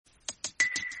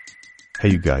Hey,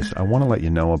 you guys, I want to let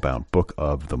you know about Book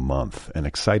of the Month, an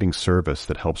exciting service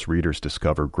that helps readers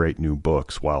discover great new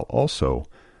books while also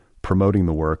promoting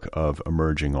the work of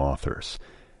emerging authors.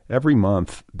 Every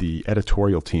month, the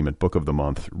editorial team at Book of the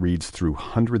Month reads through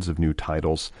hundreds of new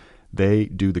titles. They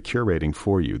do the curating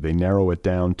for you. They narrow it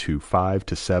down to 5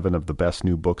 to 7 of the best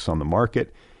new books on the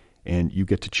market, and you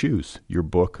get to choose your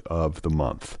Book of the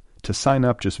Month. To sign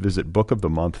up, just visit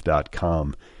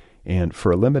bookofthemonth.com. And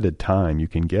for a limited time, you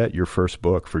can get your first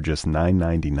book for just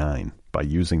 $9.99 by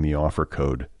using the offer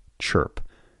code CHIRP,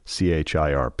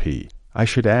 C-H-I-R-P. I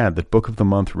should add that Book of the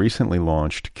Month recently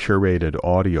launched curated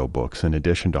audiobooks in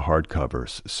addition to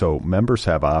hardcovers, so members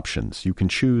have options. You can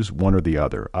choose one or the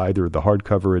other, either the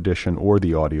hardcover edition or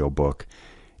the audiobook.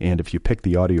 And if you pick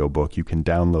the audiobook, you can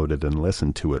download it and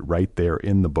listen to it right there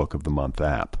in the Book of the Month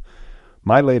app.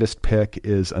 My latest pick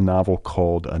is a novel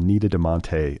called Anita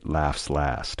DeMonte Laughs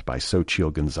Last by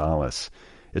Xochitl Gonzalez.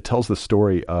 It tells the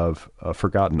story of a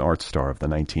forgotten art star of the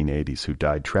 1980s who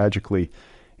died tragically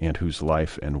and whose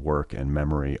life and work and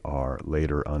memory are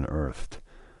later unearthed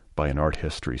by an art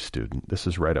history student. This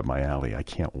is right up my alley. I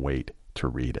can't wait to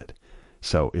read it.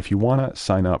 So if you want to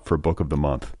sign up for Book of the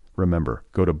Month, remember,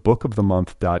 go to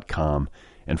bookofthemonth.com,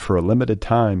 and for a limited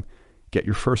time, get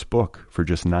your first book for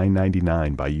just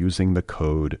 $9.99 by using the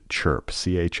code CHIRP,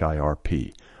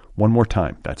 C-H-I-R-P. One more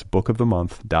time, that's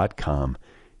bookofthemonth.com.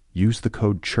 Use the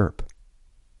code CHIRP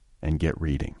and get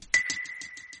reading.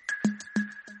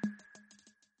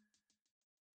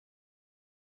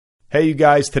 Hey, you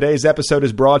guys, today's episode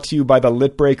is brought to you by the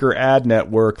Litbreaker Ad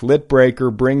Network.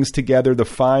 Litbreaker brings together the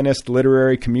finest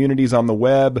literary communities on the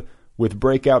web with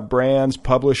breakout brands,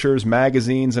 publishers,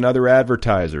 magazines, and other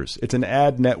advertisers. It's an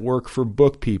ad network for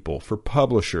book people, for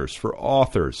publishers, for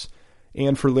authors,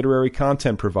 and for literary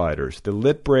content providers. The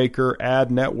Litbreaker Ad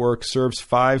Network serves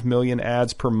 5 million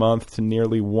ads per month to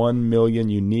nearly 1 million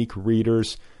unique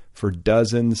readers for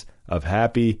dozens of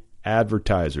happy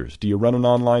advertisers. Do you run an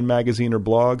online magazine or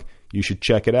blog? You should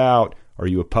check it out. Are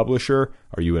you a publisher?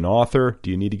 Are you an author? Do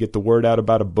you need to get the word out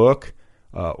about a book?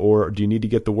 Or do you need to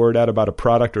get the word out about a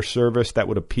product or service that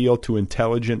would appeal to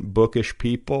intelligent, bookish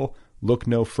people? Look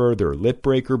no further.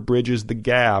 Litbreaker bridges the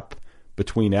gap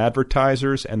between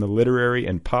advertisers and the literary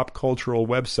and pop cultural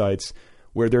websites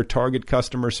where their target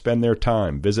customers spend their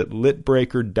time. Visit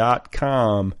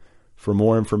litbreaker.com for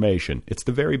more information. It's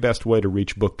the very best way to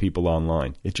reach book people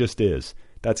online. It just is.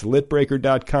 That's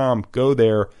litbreaker.com. Go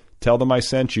there. Tell them I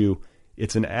sent you.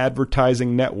 It's an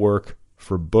advertising network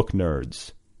for book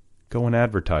nerds. Go and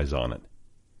advertise on it.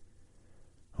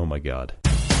 Oh my God.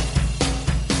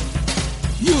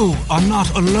 You are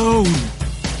not alone.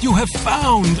 You have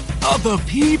found other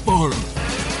people.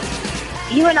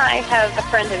 You and I have a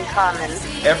friend in common.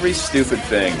 Every stupid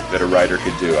thing that a writer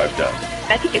could do, I've done.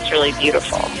 I think it's really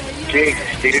beautiful.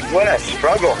 Dude, what a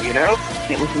struggle, you know?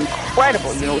 It was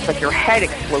incredible. You know, it was like your head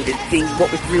exploded seeing what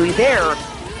was really there.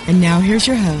 And now here's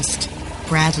your host,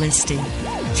 Brad Listy.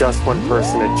 Just one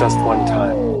person at just one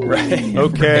time. Right.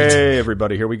 Okay,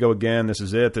 everybody, here we go again. This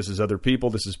is it. This is Other People.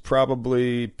 This is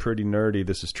probably pretty nerdy.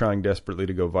 This is trying desperately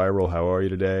to go viral. How are you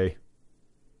today?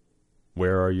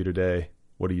 Where are you today?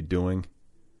 What are you doing?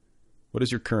 What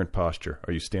is your current posture?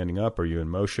 Are you standing up? Are you in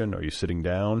motion? Are you sitting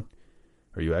down?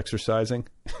 Are you exercising?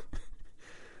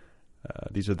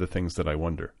 These are the things that I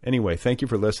wonder. Anyway, thank you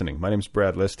for listening. My name's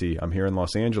Brad Listy. I'm here in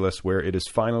Los Angeles where it is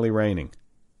finally raining.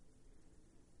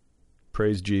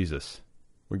 Praise Jesus.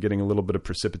 We're getting a little bit of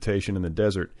precipitation in the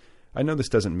desert. I know this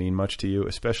doesn't mean much to you,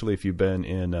 especially if you've been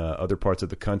in other parts of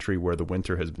the country where the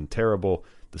winter has been terrible,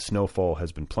 the snowfall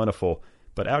has been plentiful.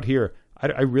 But out here,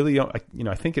 I really don't,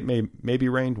 I think it maybe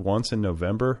rained once in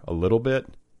November, a little bit.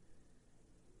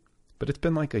 But it's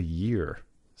been like a year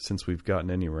since we've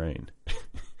gotten any rain.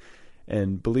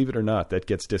 And believe it or not, that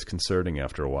gets disconcerting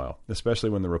after a while,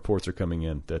 especially when the reports are coming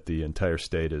in that the entire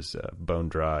state is bone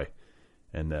dry.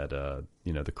 And that,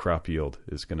 the crop yield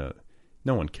is going to...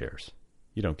 No one cares.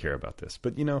 You don't care about this.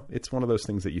 But, it's one of those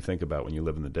things that you think about when you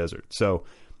live in the desert. So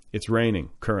it's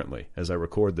raining currently as I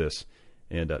record this,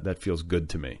 and that feels good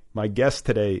to me. My guest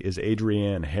today is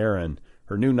Adrienne Herron.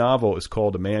 Her new novel is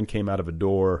called A Man Came Out of a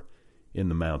Door in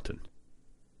the Mountain.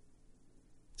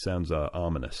 Sounds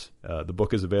ominous. The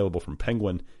book is available from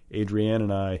Penguin. Adrienne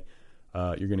and I,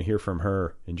 you're going to hear from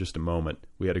her in just a moment.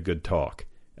 We had a good talk.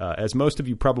 As most of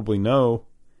you probably know,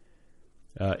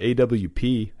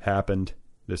 AWP happened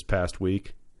this past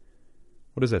week.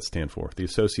 What does that stand for? The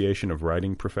Association of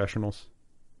Writing Professionals?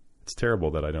 It's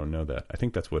terrible that I don't know that. I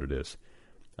think that's what it is.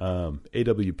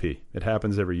 AWP. It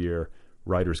happens every year.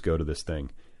 Writers go to this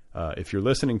thing. If you're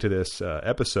listening to this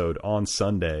episode on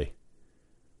Sunday,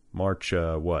 March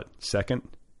 2nd?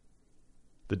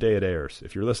 the day it airs.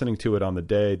 If you're listening to it on the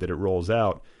day that it rolls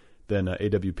out, then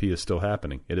AWP is still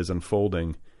happening. It is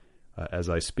unfolding as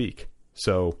I speak.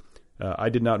 So I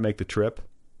did not make the trip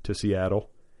to Seattle.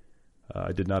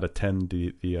 I did not attend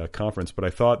the conference, but I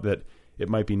thought that it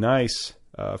might be nice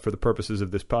for the purposes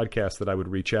of this podcast that I would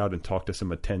reach out and talk to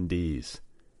some attendees,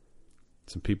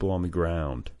 some people on the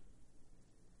ground,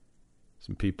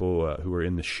 some people who are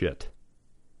in the shit,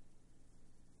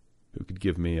 who could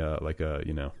give me a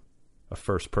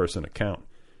first-person account.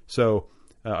 So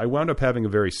I wound up having a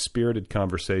very spirited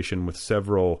conversation with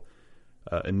several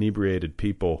inebriated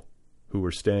people who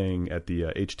were staying at the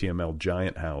HTML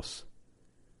Giant House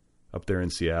up there in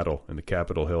Seattle in the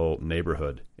Capitol Hill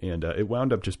neighborhood. And it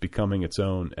wound up just becoming its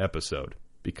own episode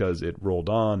because it rolled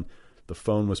on, the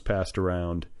phone was passed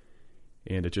around,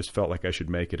 and it just felt like I should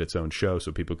make it its own show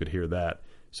so people could hear that.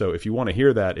 So if you want to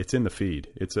hear that, it's in the feed.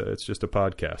 It's just a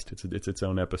podcast. It's its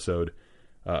own episode.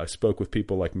 I spoke with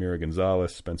people like Mira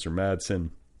Gonzalez, Spencer Madsen,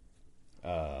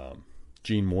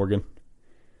 Gene Morgan,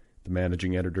 the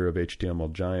managing editor of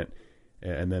HTML Giant,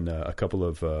 and then a couple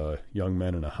of young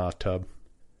men in a hot tub.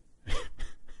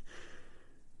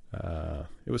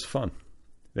 It was fun.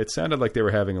 It sounded like they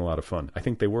were having a lot of fun. I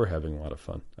think they were having a lot of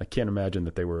fun. I can't imagine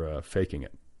that they were faking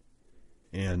it.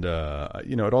 And,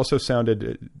 it also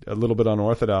sounded a little bit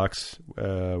unorthodox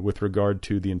with regard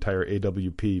to the entire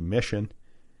AWP mission.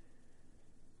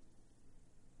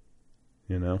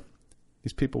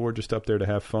 These people were just up there to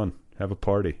have fun, have a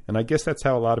party. And I guess that's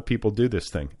how a lot of people do this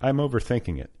thing. I'm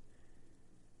overthinking it.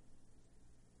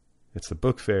 It's the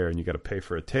book fair, and you got to pay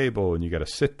for a table, and you got to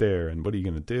sit there, and what are you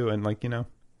going to do? And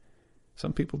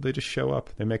some people, they just show up.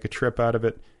 They make a trip out of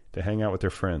it to hang out with their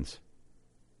friends.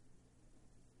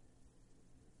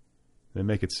 They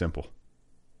make it simple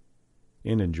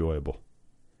and enjoyable.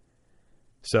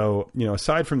 So,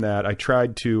 aside from that, I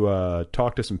tried to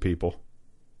talk to some people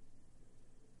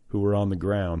who were on the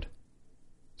ground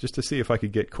just to see if I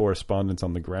could get correspondence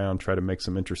on the ground, try to make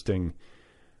some interesting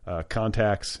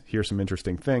contacts, hear some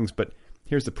interesting things. But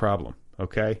here's the problem,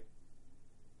 okay?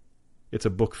 It's a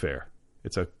book fair.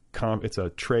 It's a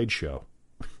trade show.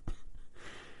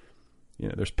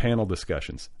 There's panel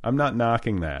discussions. I'm not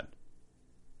knocking that.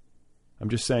 I'm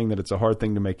just saying that it's a hard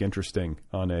thing to make interesting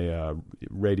on a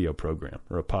radio program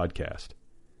or a podcast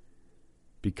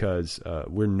because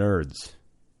we're nerds.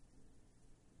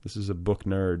 This is a book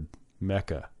nerd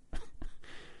mecca.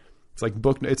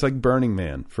 It's like Burning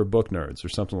Man for book nerds or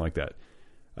something like that.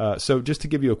 So just to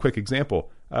give you a quick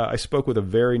example, I spoke with a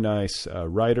very nice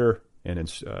writer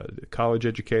and college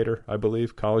educator, I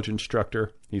believe, college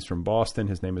instructor. He's from Boston.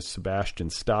 His name is Sebastian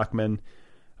Stockman.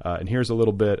 And here's a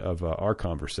little bit of our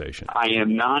conversation.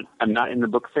 I'm not in the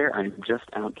book fair. I'm just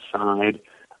outside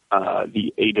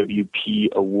the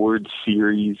AWP Awards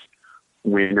Series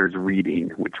winners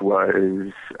reading, which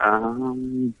was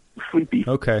sleepy.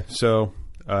 Okay, so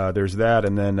there's that,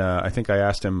 and then I think I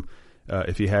asked him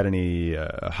if he had any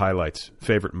highlights,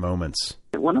 favorite moments.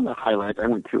 One of the highlights, I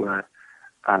went to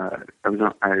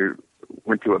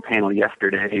a panel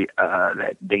yesterday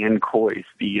that Dan Coyce,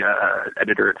 the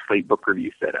editor at Slate Book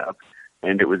Review, set up,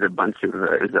 and it was a bunch of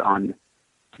it was on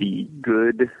the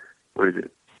good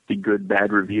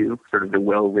bad review, sort of the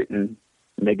well-written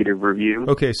negative review.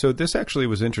 Okay, so this actually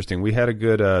was interesting. We had a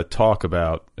good talk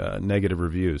about negative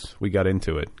reviews. We got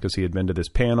into it because he had been to this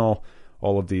panel.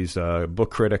 All of these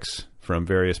book critics from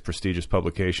various prestigious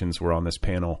publications were on this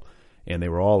panel, and they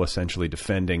were all essentially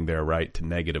defending their right to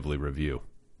negatively review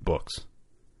books,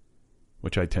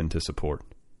 which I tend to support.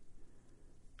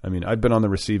 I mean, I've been on the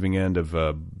receiving end of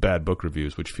bad book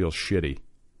reviews, which feels shitty,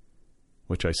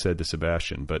 which I said to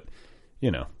Sebastian, but,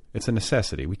 it's a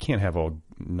necessity. We can't have all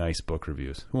nice book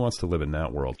reviews. Who wants to live in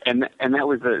that world? And that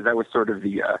was sort of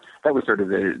the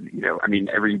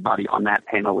everybody on that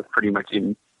panel was pretty much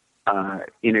in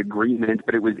agreement,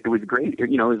 but it was great. It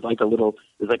was like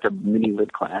a mini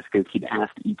lit class because Dan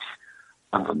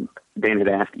had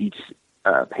asked each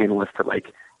panelist to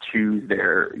choose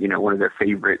their one of their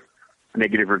favorite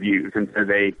negative reviews, and so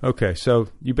they. Okay, so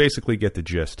you basically get the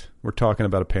gist. We're talking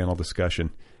about a panel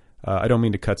discussion. I don't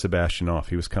mean to cut Sebastian off.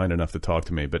 He was kind enough to talk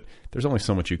to me, but there's only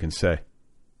so much you can say.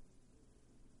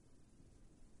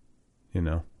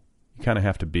 You kind of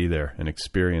have to be there and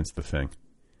experience the thing.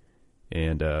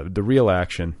 And the real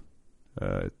action,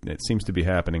 it seems to be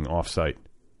happening off-site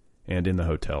and in the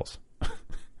hotels,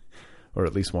 or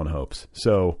at least one hopes.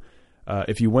 So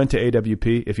if you went to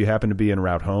AWP, if you happen to be en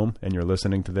route home and you're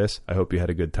listening to this, I hope you had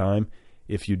a good time.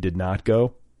 If you did not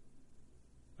go,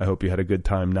 I hope you had a good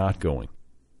time not going.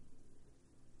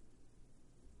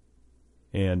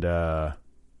 And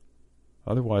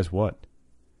otherwise, what?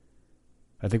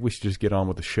 I think we should just get on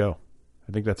with the show.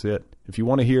 I think that's it. If you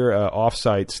want to hear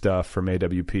off-site stuff from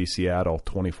AWP Seattle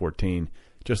 2014,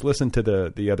 just listen to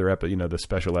the other the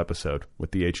special episode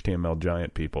with the HTML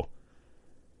Giant people.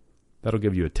 That'll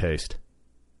give you a taste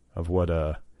of what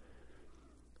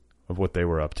they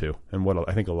were up to, and what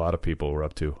I think a lot of people were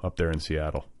up to up there in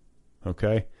Seattle.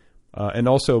 Okay, and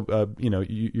also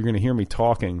you're going to hear me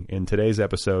talking in today's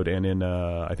episode and in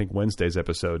I think Wednesday's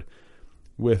episode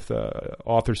with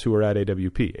authors who are at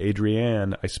AWP.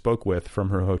 Adrienne, I spoke with from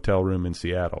her hotel room in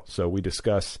Seattle, so we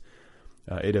discuss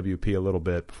AWP a little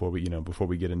bit before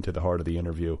we get into the heart of the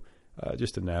interview.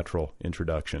 Just a natural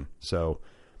introduction. So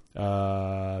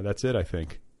that's it, I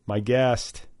think. My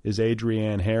guest is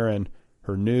Adrienne Herron.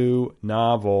 Her new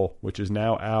novel, which is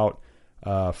now out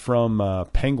from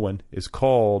Penguin, is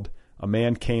called A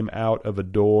Man Came Out of a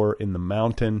Door in the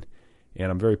Mountain,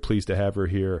 and I'm very pleased to have her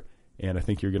here, and I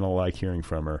think you're going to like hearing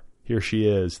from her. Here she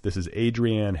is. This is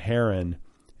Adrienne Herron,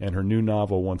 and her new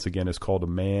novel, once again, is called A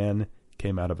Man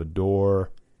Came Out of a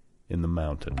Door in the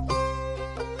Mountain.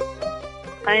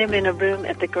 I am in a room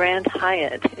at the Grand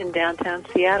Hyatt in downtown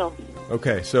Seattle.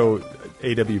 Okay, so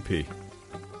AWP.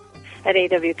 At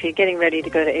AWP, getting ready to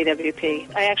go to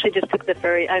AWP. I actually just took the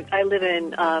ferry. I live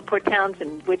in Port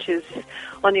Townsend, which is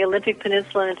on the Olympic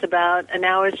Peninsula, and it's about an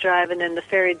hour's drive, and then the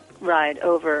ferry ride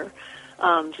over.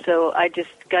 So I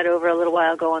just got over a little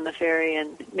while ago on the ferry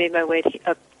and made my way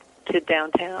up to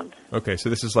downtown. Okay, so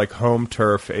this is like home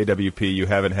turf AWP. You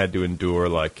haven't had to endure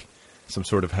like some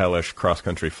sort of hellish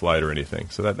cross-country flight or anything.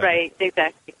 So that right,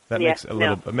 exactly. That makes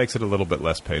it a little bit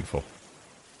less painful.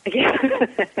 Yeah,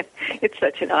 it's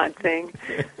such an odd thing.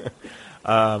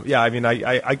 Yeah, I mean,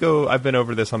 I've been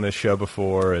over this on this show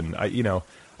before, and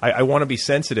I want to be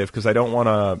sensitive because I don't want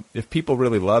to. If people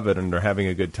really love it and they're having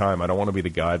a good time, I don't want to be the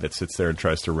guy that sits there and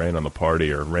tries to rain on the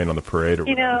party or rain on the parade or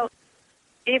whatever.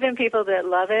 Even people that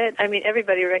love it, I mean,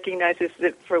 everybody recognizes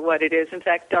it for what it is. In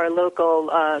fact, our local,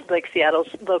 Seattle's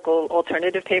local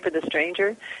alternative paper, The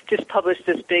Stranger, just published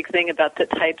this big thing about the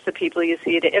types of people you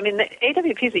see. I mean, the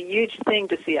AWP is a huge thing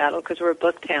to Seattle because we're a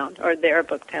book town, or they're a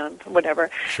book town,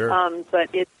 whatever. Sure. But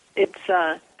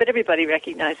but everybody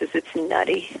recognizes it's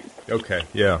nutty. Okay,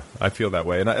 yeah, I feel that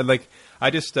way, and I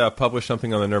just published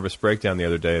something on the Nervous Breakdown the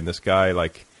other day, and this guy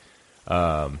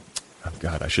oh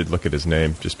God, I should look at his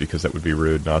name just because that would be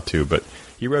rude not to. But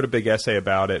he wrote a big essay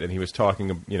about it, and he was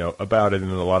talking, about it in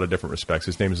a lot of different respects.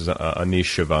 His name is Anish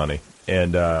Shivani,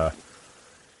 and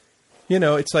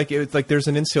it's like there's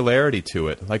an insularity to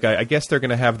it. Like I guess they're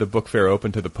going to have the book fair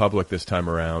open to the public this time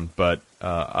around, but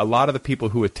a lot of the people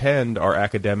who attend are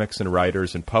academics and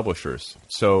writers and publishers.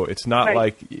 So it's not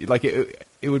right. like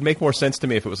it would make more sense to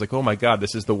me if it was like, oh my God,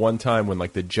 this is the one time when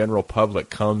like the general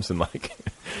public comes and like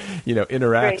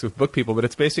interacts right. with book people, but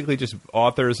it's basically just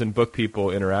authors and book people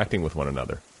interacting with one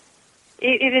another.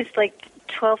 It is like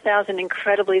 12,000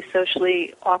 incredibly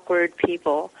socially awkward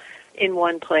people in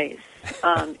one place.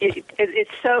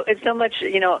 It's so much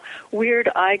weird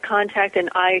eye contact and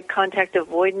eye contact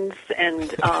avoidance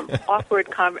and awkward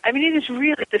I mean, it is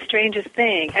really the strangest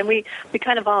thing, and we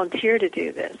kind of volunteer to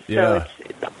do this, so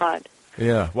it's odd.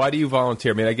 Yeah. Why do you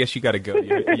volunteer? I mean, I guess you got to go.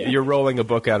 You're rolling a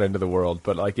book out into the world,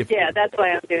 but like if that's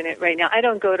why I'm doing it right now. I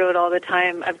don't go to it all the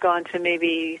time. I've gone to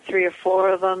maybe 3 or 4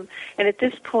 of them, and at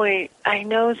this point, I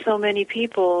know so many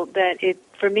people that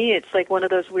for me, it's like one of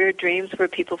those weird dreams where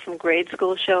people from grade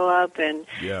school show up and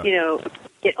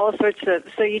get all sorts of.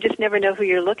 So you just never know who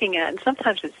you're looking at, and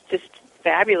sometimes it's just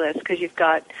fabulous because you've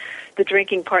got the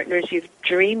drinking partners you've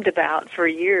dreamed about for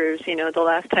years. The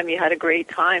last time you had a great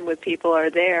time with people are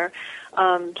there.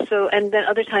 And then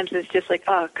other times it's just like,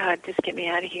 oh God, just get me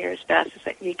out of here as fast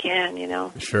as you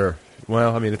can, Sure.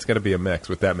 Well, I mean, it's going to be a mix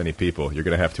with that many people. You're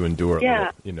going to have to endure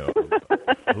a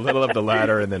little of the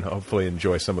latter, and then hopefully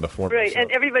enjoy some of the former. Right,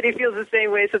 and everybody feels the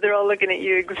same way, so they're all looking at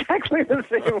you exactly the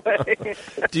same way.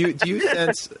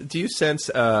 Do you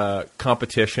sense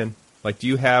competition? Like, do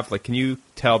you have can you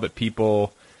tell that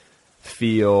people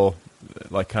feel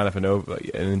like kind of an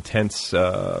intense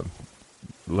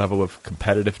level of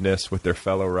competitiveness with their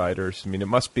fellow writers? I mean,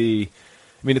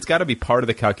 it's got to be part of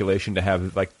the calculation to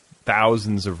have like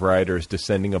thousands of writers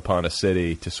descending upon a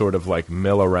city to sort of like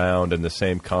mill around in the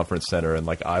same conference center and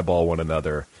like eyeball one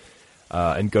another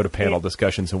and go to panel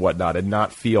discussions and whatnot, and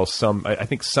not feel I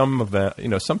think some of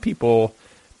the, some people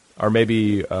are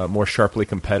maybe more sharply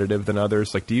competitive than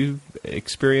others. Like, do you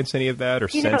experience any of that or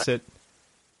sense it?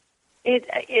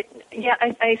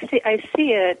 I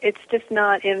see it. It's just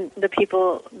not in the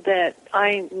people that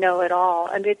I know at all.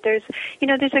 I mean,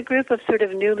 there's a group of sort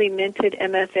of newly minted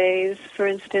MFAs, for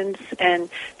instance, and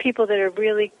people that are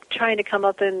really trying to come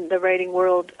up in the writing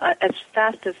world as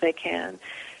fast as they can.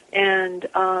 And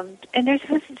there's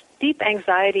this deep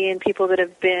anxiety in people that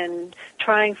have been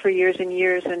trying for years and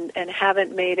years and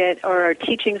haven't made it, or are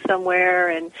teaching somewhere.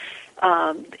 And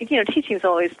teaching is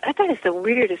always, I thought it's the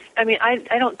weirdest. I mean,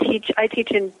 I don't teach. I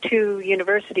teach in 2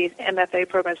 universities, MFA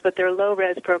programs, but they're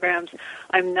low-res programs.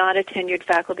 I'm not a tenured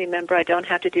faculty member. I don't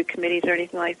have to do committees or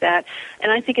anything like that.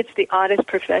 And I think it's the oddest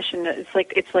profession.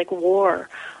 It's like war.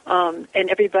 And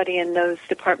everybody in those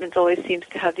departments always seems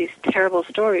to have these terrible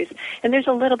stories. And there's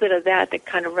a little bit of that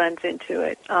kind of runs into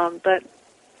it. But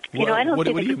I don't. What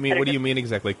do you mean? What do you mean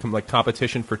exactly? Like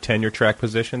competition for tenure track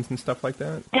positions and stuff like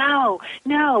that? No.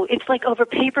 It's like over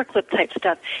paperclip type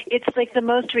stuff. It's like the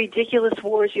most ridiculous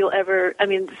wars you'll ever. I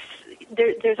mean,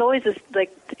 there's always this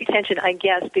like tension, I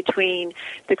guess, between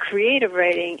the creative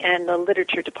writing and the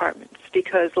literature departments,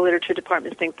 because the literature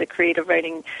departments think the creative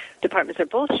writing departments are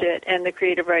bullshit, and the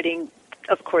creative writing,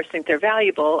 of course, think they're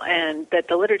valuable, and that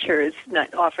the literature is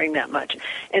not offering that much.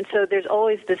 And so there's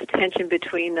always this tension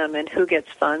between them and who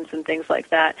gets funds and things like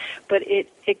that. But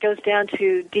it goes down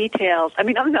to details. I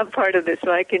mean, I'm not part of this,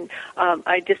 so I can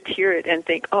I just hear it and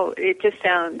think, oh, it just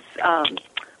sounds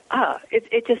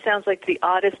it just sounds like the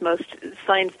oddest, most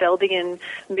Seinfeldian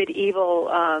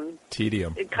medieval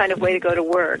tedium kind of way to go to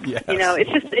work. Yes.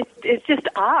 It's just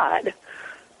odd.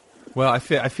 Well, I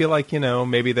feel like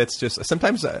maybe that's just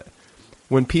sometimes.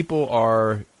 When people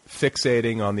are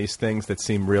fixating on these things that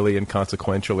seem really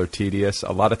inconsequential or tedious,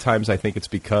 a lot of times I think it's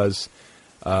because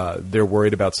they're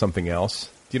worried about something else.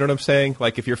 Do you know what I'm saying?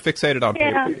 Like if you're fixated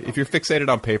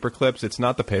on paper clips, it's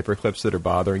not the paper clips that are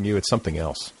bothering you; it's something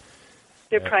else.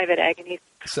 They're private agonies.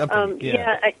 Something.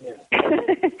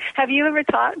 Have you ever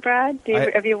taught, Brad?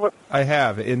 Have you worked? I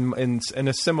have in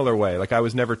a similar way. Like I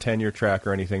was never tenure track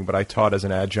or anything, but I taught as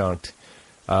an adjunct.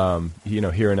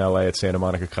 Here in LA at Santa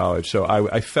Monica College. So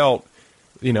I felt,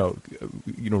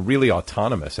 really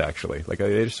autonomous actually. Like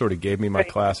they just sort of gave me my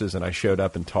classes and I showed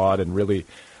up and taught, and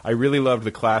I really loved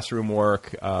the classroom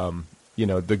work.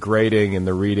 The grading and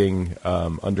the reading,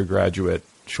 undergraduate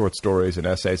short stories and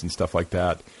essays and stuff like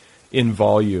that in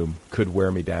volume could wear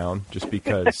me down just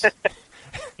because,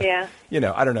 yeah.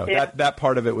 I don't know. Yeah. That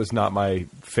part of it was not my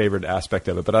favorite aspect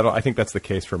of it, but I think that's the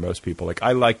case for most people. Like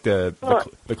I like the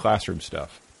classroom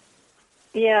stuff.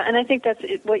 Yeah, and I think that's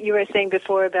what you were saying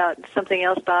before about something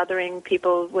else bothering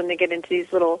people when they get into these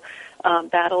little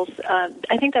battles.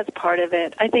 I think that's part of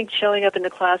it. I think showing up in the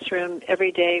classroom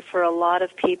every day for a lot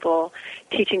of people,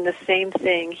 teaching the same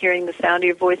thing, hearing the sound of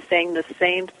your voice saying the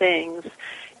same things,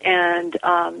 and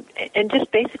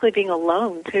just basically being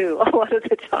alone too a lot of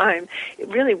the time, it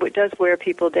really does wear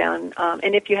people down.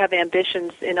 And if you have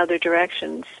ambitions in other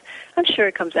directions, I'm sure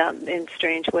it comes out in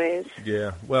strange ways.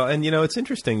 Yeah. Well, and it's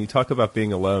interesting. You talk about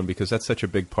being alone because that's such a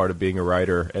big part of being a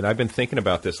writer. And I've been thinking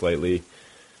about this lately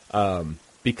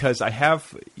because I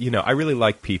have, I really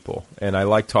like people and I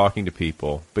like talking to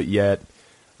people, but yet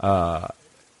I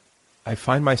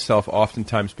find myself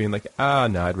oftentimes being like,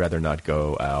 no, I'd rather not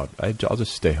go out. I'll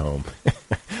just stay home.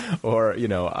 Or,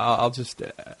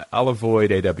 I'll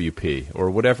avoid AWP or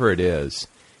whatever it is.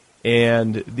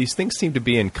 And these things seem to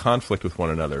be in conflict with one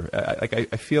another. I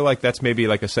feel like that's maybe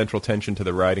like a central tension to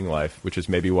the writing life, which is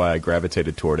maybe why I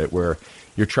gravitated toward it, where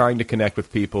you're trying to connect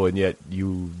with people, and yet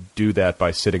you do that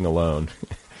by sitting alone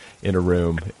in a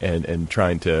room and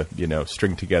trying to,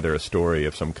 string together a story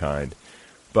of some kind.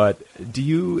 But do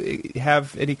you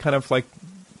have any kind of like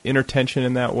inner tension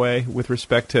in that way with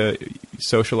respect to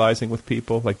socializing with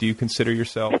people? Like, do you consider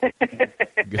yourself...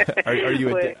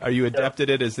 Are you adept at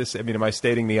it? Is this? I mean, am I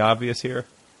stating the obvious here?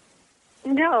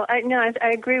 No,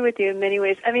 I agree with you in many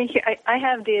ways. I mean, I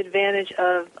have the advantage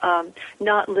of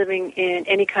not living in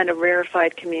any kind of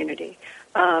rarefied community.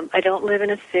 I don't live in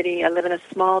a city. I live in a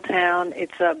small town.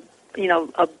 It's a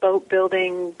boat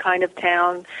building kind of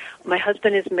town. My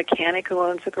husband is a mechanic who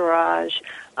owns a garage.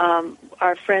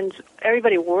 Our friends,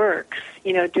 everybody works,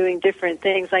 doing different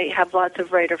things. I have lots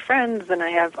of writer friends, and I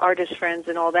have artist friends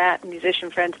and all that, musician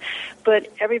friends,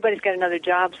 but everybody's got another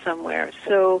job somewhere.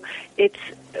 So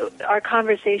our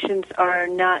conversations are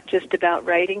not just about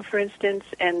writing, for instance,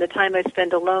 and the time I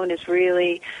spend alone is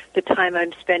really the time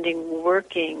I'm spending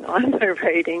working on my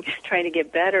writing, trying to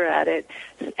get better at it.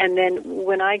 And then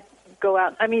when I go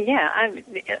out, I mean,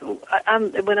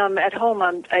 I'm when I'm at home,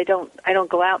 I don't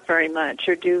go out very much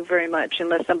or do very much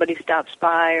unless somebody stops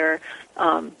by or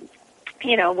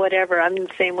whatever. I'm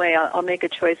the same way. I'll make a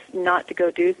choice not to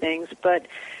go do things, but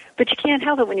But you can't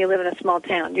help it when you live in a small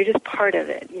town. You're just part of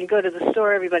it. You go to the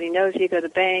store, everybody knows you. You go to the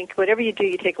bank, whatever you do,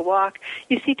 you take a walk.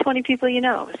 You see 20 people you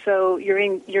know, so you're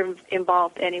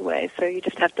involved anyway. So you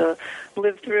just have to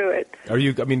live through it. Are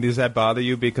you? I mean, does that bother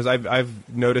you? Because I've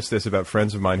noticed this about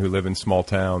friends of mine who live in small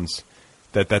towns.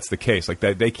 That's the case. Like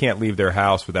they can't leave their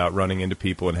house without running into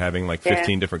people and having like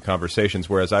 15 different conversations.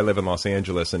 Whereas I live in Los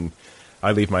Angeles and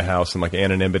I leave my house and like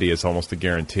anonymity is almost a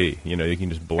guarantee. You know, you can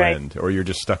just blend, or you're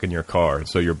just stuck in your car,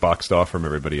 so you're boxed off from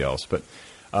everybody else. But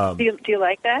do you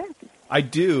like that? I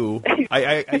do.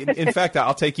 I in fact,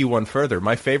 I'll take you one further.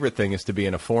 My favorite thing is to be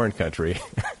in a foreign country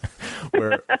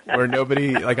where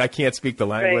nobody, like, I can't speak the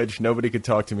language. Right. Nobody could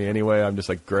talk to me anyway. I'm just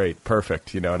like, great,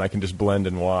 perfect, you know, and I can just blend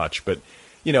and watch. But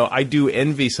you know, I do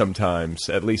envy sometimes,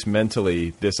 at least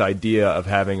mentally, this idea of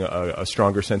having a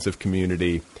stronger sense of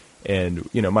community. And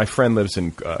you know, my friends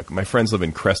live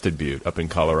in Crested Butte up in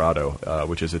Colorado,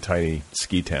 which is a tiny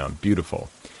ski town, beautiful.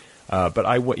 But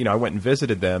I went and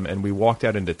visited them, and we walked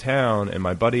out into town, and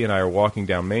my buddy and I are walking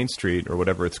down Main Street or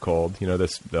whatever it's called, you know,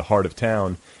 the heart of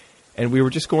town, and we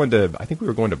were just I think we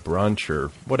were going to brunch or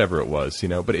whatever it was, you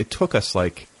know, but it took us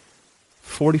like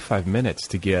 45 minutes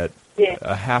to get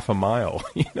a half a mile,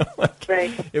 you know, like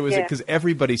it was because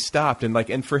everybody stopped,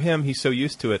 and for him, he's so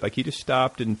used to it, like he just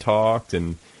stopped and talked.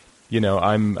 And you know,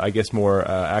 I'm, I guess, more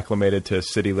acclimated to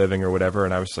city living or whatever.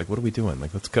 And I was just like, what are we doing?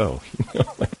 Like, let's go. You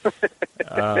know,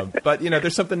 like, but, you know,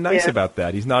 there's something nice about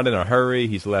that. He's not in a hurry.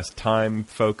 He's less time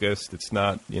focused. It's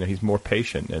not, you know, he's more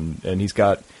patient. And he's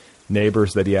got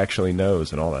neighbors that he actually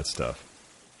knows and all that stuff.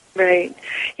 Right.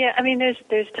 Yeah, I mean,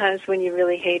 there's times when you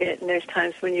really hate it, and there's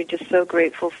times when you're just so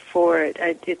grateful for it.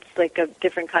 It's like a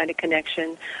different kind of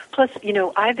connection. Plus, you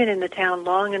know, I've been in the town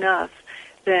long enough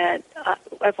that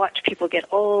I've watched people get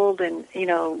old, and you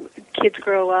know, kids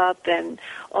grow up, and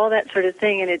all that sort of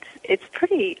thing, and it's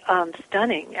pretty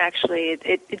stunning. Actually,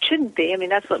 it shouldn't be. I mean,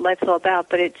 that's what life's all about.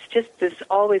 But it's just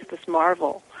always this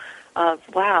marvel of,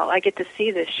 wow, I get to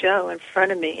see this show in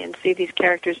front of me and see these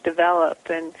characters develop,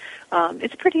 and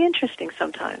it's pretty interesting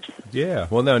sometimes. Yeah,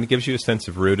 well, no, and it gives you a sense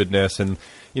of rootedness. And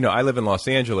you know, I live in Los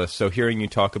Angeles, so hearing you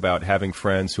talk about having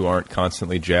friends who aren't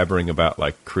constantly jabbering about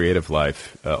like creative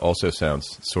life also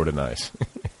sounds sort of nice.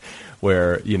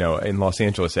 Where, you know, in Los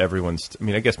Angeles, everyone's, I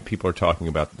mean, I guess people are talking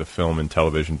about the film and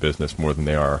television business more than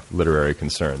they are literary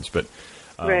concerns, but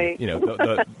you know,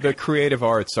 the creative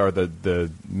arts are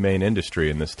the main industry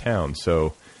in this town,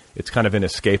 so it's kind of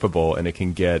inescapable, and it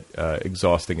can get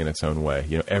exhausting in its own way.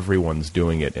 You know, everyone's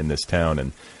doing it in this town,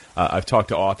 and I've talked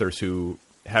to authors who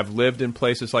have lived in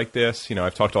places like this. You know,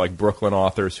 I've talked to like Brooklyn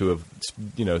authors who have,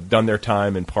 you know, done their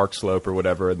time in Park Slope or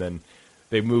whatever, and then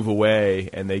they move away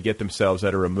and they get themselves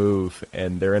at a remove,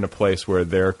 and they're in a place where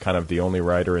they're kind of the only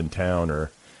writer in town,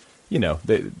 or, you know,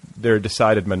 they're a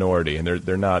decided minority, and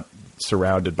they're not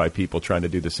surrounded by people trying to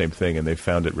do the same thing, and they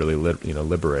found it really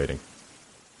liberating.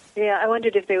 Yeah, I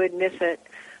wondered if they would miss it,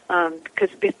 because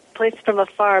places from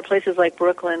afar, places like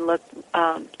Brooklyn look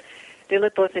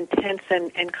both intense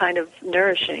and kind of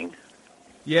nourishing.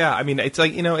 Yeah, I mean, it's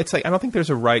like, you know, it's like, I don't think there's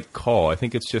a right call. I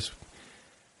think it's just,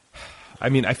 I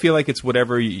mean, I feel like it's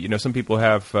whatever, you know, some people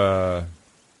have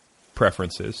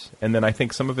preferences, and then I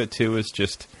think some of it too is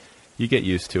just, you get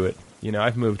used to it. You know,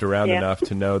 I've moved around enough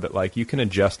to know that, like, you can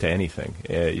adjust to anything.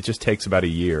 It just takes about a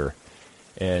year.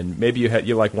 And maybe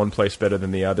you like one place better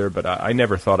than the other, but I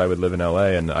never thought I would live in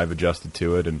L.A., and I've adjusted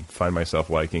to it and find myself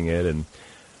liking it. And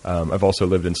I've also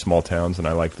lived in small towns, and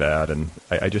I like that. And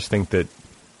I just think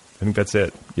that's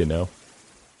it, you know?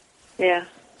 Yeah.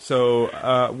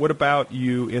 So what about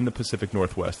you in the Pacific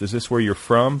Northwest? Is this where you're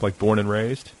from, like born and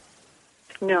raised?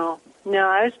 No,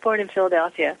 I was born in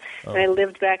Philadelphia, and I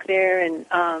lived back there and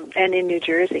in New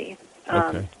Jersey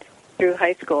through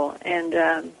high school. And,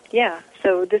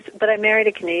 but I married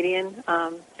a Canadian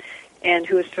and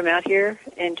who was from out here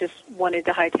and just wanted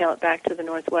to hightail it back to the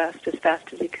Northwest as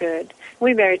fast as he could.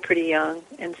 We married pretty young,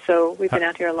 and so we've been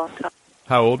out here a long time.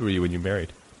 How old were you when you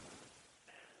married?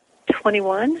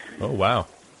 21. Oh, wow.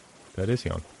 That is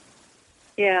young.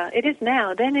 Yeah, it is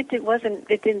now. Then it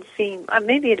didn't seem,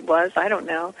 maybe it was, I don't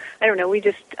know. We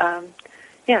just, I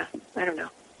don't know.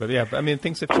 But yeah, I mean,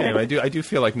 things have changed. I do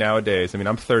feel like nowadays, I mean,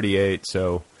 I'm 38,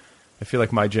 so I feel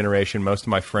like my generation, most of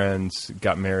my friends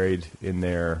got married in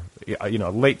their, you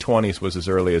know, late 20s was as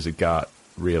early as it got,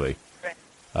 really.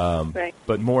 Right.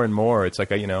 But more and more, it's like,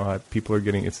 you know, people are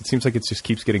getting, it seems like it just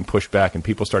keeps getting pushed back, and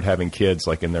people start having kids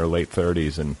like in their late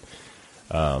 30s. And,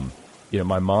 you know,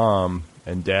 my mom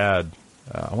and dad,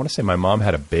 I want to say my mom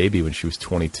had a baby when she was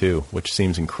 22, which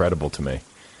seems incredible to me.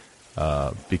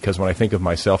 Because when I think of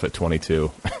myself at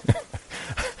 22,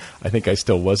 I think I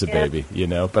still was a baby, you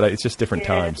know, but it's just different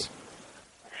times.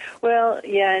 Well,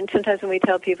 yeah, and sometimes when we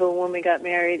tell people when we got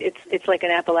married, it's like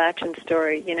an Appalachian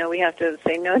story. You know, we have to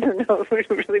say, no, it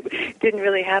really didn't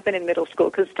really happen in middle school,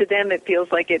 because to them it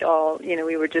feels like it all, you know,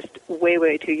 we were just way,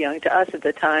 way too young. To us at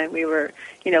the time, we were,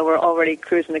 you know, we're already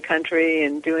cruising the country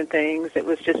and doing things. It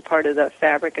was just part of the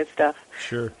fabric of stuff.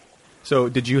 Sure. So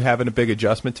did you have a big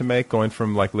adjustment to make, going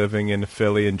from like living in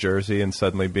Philly and Jersey and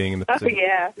suddenly being in the Pacific? Oh,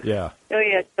 yeah. Yeah. Oh,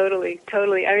 yeah, totally.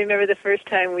 I remember the first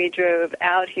time we drove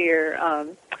out here,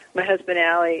 my husband,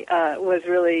 Allie,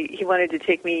 he wanted to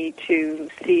take me to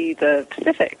see the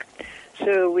Pacific.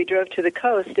 So we drove to the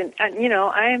coast, and you know,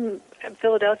 I'm a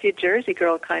Philadelphia, Jersey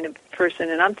girl kind of person,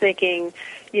 and I'm thinking,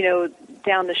 you know,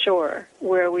 down the shore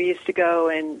where we used to go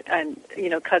and you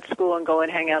know, cut school and go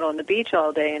and hang out on the beach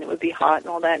all day, and it would be hot and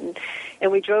all that.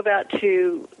 And we drove out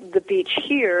to the beach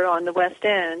here on the West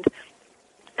End,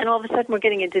 and all of a sudden we're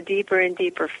getting into deeper and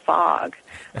deeper fog.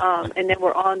 And then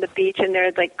we're on the beach, and there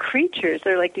are like creatures.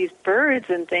 There are like these birds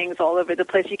and things all over the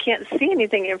place. You can't see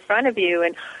anything in front of you.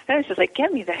 And I was just like,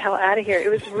 get me the hell out of here. It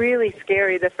was really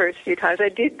scary the first few times.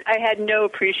 I had no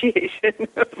appreciation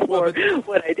for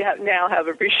what I now have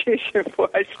appreciation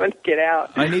for. I just want to get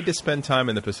out. I need to spend time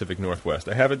in the Pacific Northwest.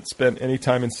 I haven't spent any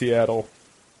time in Seattle.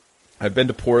 I've been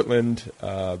to Portland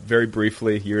very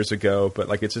briefly years ago, but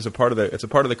like it's just a part of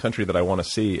the country that I want to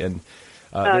see. And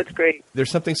it's great. There's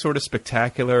something sort of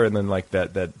spectacular, and then like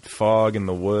that fog in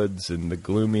the woods and the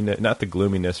gloominess, not the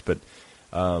gloominess, but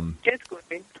it's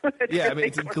gloomy. Yeah, I mean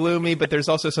it's gloomy, but there's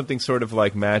also something sort of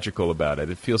like magical about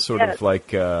it. It feels sort of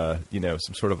like you know,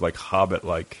 some sort of like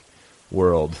Hobbit-like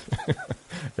world,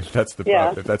 if that's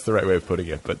the right way of putting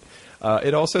it. But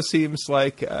it also seems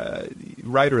like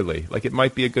writerly, like it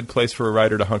might be a good place for a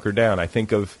writer to hunker down. I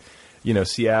think of, you know,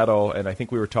 Seattle, and I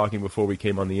think we were talking before we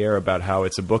came on the air about how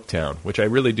it's a book town, which I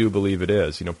really do believe it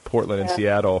is. You know, Portland and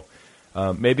Seattle,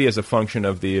 maybe as a function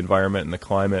of the environment and the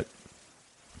climate,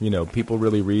 you know, people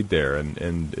really read there,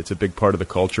 and it's a big part of the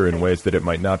culture in ways that it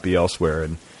might not be elsewhere.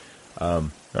 And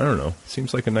I don't know. It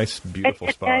seems like a nice, beautiful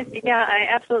spot. Yeah, I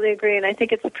absolutely agree, and I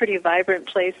think it's a pretty vibrant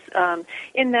place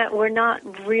in that we're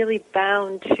not really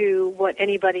bound to what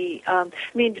anybody. I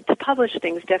mean, to publish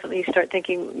things, definitely start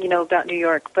thinking, you know, about New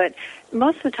York, but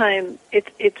most of the time,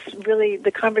 it's really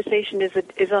the conversation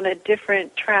is on a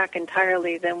different track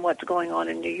entirely than what's going on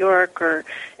in New York or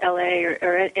L.A.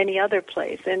 or any other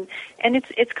place, and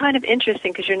it's kind of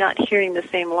interesting because you're not hearing the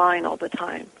same line all the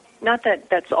time. Not that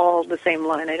that's all the same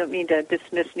line. I don't mean to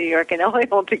dismiss New York and LA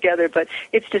altogether, but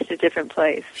it's just a different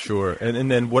place. Sure. And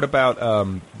then what about,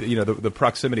 you know, the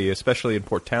proximity, especially in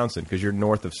Port Townsend, because you're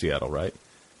north of Seattle, right?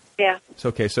 Yeah. It's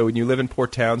okay. So when you live in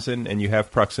Port Townsend and you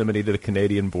have proximity to the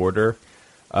Canadian border,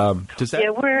 does that...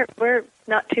 Yeah, we're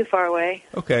not too far away.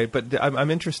 Okay, but I'm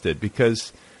interested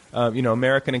because, you know,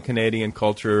 American and Canadian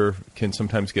culture can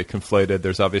sometimes get conflated.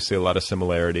 There's obviously a lot of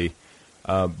similarity.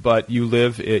 But you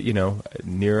live, you know,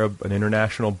 near an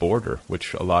international border,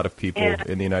 which a lot of people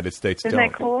in the United States don't.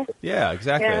 Isn't that cool? Yeah,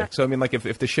 exactly. Yeah. So, I mean, like,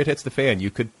 if the shit hits the fan, you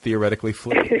could theoretically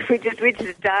flee. we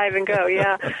just dive and go,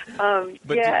 yeah.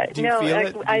 But do you feel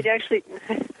it?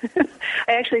 I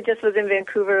actually just was in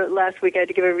Vancouver last week. I had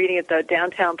to give a reading at the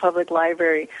downtown public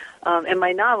library, and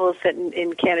my novel is set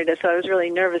in Canada, so I was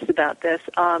really nervous about this.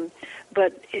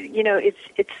 But you know, it's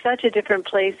such a different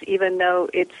place, even though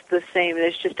it's the same.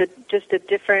 There's just a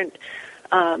different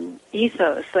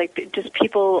ethos. Like, just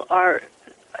people are.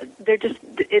 There's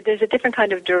a different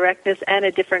kind of directness and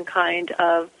a different kind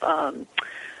of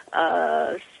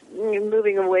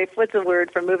moving away. What's the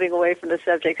word for moving away from the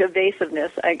subject?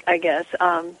 Evasiveness, I guess.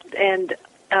 But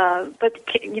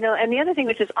you know, and the other thing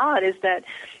which is odd is that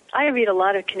I read a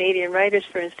lot of Canadian writers,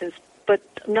 for instance, but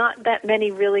not that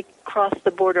many really cross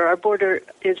the border. Our border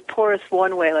is porous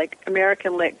one way, like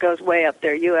American lit goes way up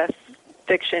there. U.S.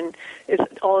 fiction is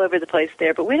all over the place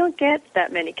there, but we don't get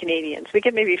that many Canadians. We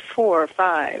get maybe 4 or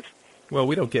 5. Well,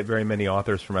 we don't get very many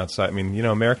authors from outside. I mean, you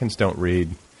know, Americans don't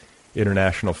read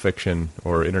international fiction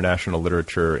or international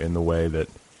literature in the way that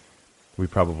we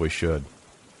probably should.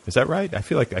 Is that right? I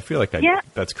feel like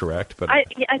that's correct. But I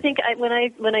think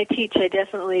when I teach, I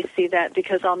definitely see that,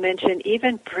 because I'll mention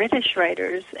even British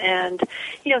writers, and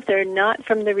you know, if they're not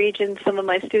from the region some of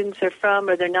my students are from,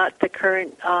 or they're not the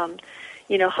current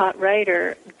you know, hot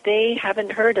writer, they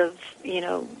haven't heard of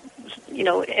lots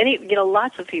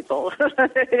of people. I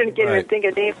didn't even think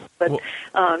of names, but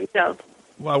you know.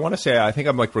 Well, I want to say, I think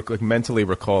I'm like mentally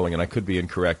recalling, and I could be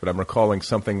incorrect, but I'm recalling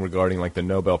something regarding like the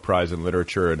Nobel Prize in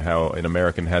Literature and how an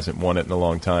American hasn't won it in a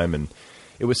long time. And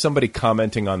it was somebody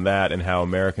commenting on that and how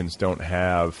Americans don't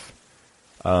have,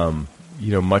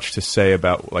 you know, much to say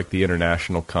about like the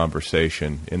international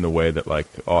conversation in the way that like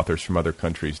authors from other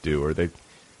countries do, or they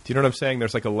Do you know what I'm saying?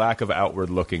 There's like a lack of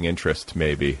outward-looking interest,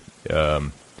 maybe.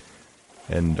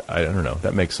 And I don't know.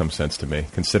 That makes some sense to me,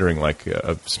 considering like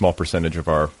a small percentage of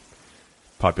our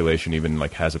population even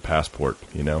like has a passport.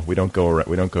 You know, we don't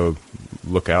go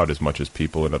look out as much as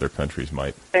people in other countries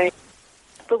might. Right.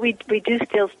 But we do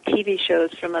steal TV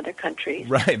shows from other countries.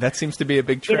 Right. That seems to be a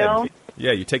big trend. You know?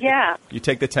 Yeah. You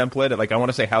take the template. Like I want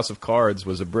to say, House of Cards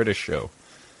was a British show.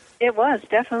 It was,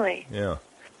 definitely. Yeah.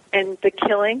 And The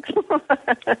Killing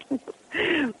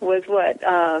was what?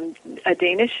 A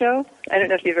Danish show? I don't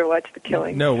know if you've ever watched The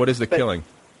Killing. No, what is The Killing?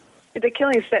 The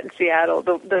Killing is set in Seattle,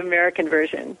 the American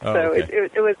version. Oh, so okay.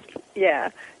 it was,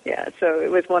 yeah. So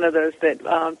it was one of those that,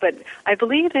 but I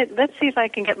believe it, let's see if I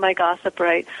can get my gossip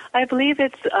right. I believe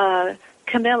it's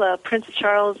Camilla, Prince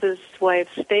Charles's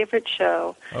wife's favorite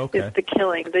show is The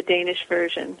Killing, the Danish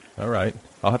version. All right.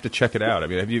 I'll have to check it out. I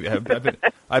mean,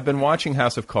 I've been watching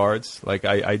House of Cards. Like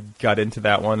I got into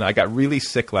that one. I got really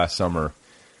sick last summer,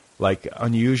 like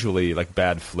unusually like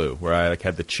bad flu, where I like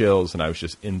had the chills and I was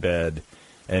just in bed,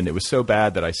 and it was so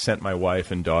bad that I sent my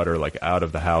wife and daughter like out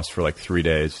of the house for like 3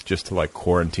 days just to like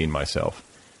quarantine myself.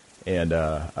 And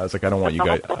I was like, I don't want you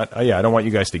guys. I don't want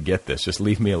you guys to get this. Just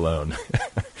leave me alone.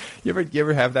 You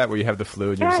ever have that where you have the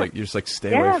flu and you're just like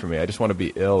stay away from me. I just want to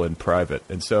be ill in private.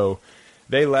 And so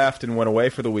they left and went away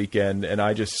for the weekend, and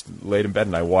I just laid in bed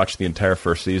and I watched the entire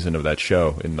first season of that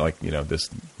show in like this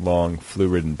long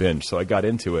flu-ridden binge. So I got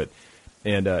into it,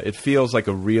 and it feels like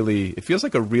a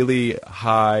really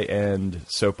high-end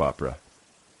soap opera,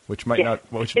 which might not.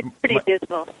 Which it's pretty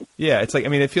dismal. Yeah, it's like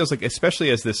it feels like, especially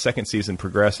as this second season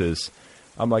progresses,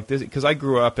 I'm like this because I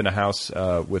grew up in a house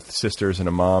with sisters and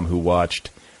a mom who watched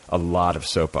a lot of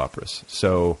soap operas.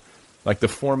 So, like the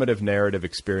formative narrative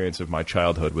experience of my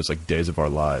childhood was like Days of Our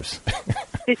Lives.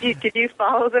 Did you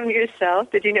follow them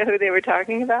yourself? Did you know who they were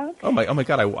talking about? Oh my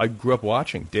God! I grew up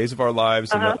watching Days of Our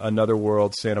Lives, Another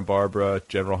World, Santa Barbara,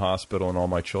 General Hospital, and All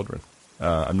My Children.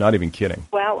 I'm not even kidding.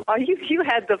 Wow, you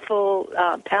had the full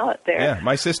palette there. Yeah,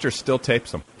 my sister still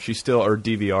tapes them. She still or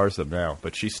DVRs them now,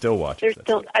 but she still watches.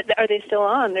 Are they still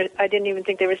on? I didn't even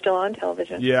think they were still on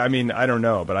television. Yeah, I mean, I don't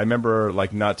know, but I remember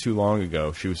like not too long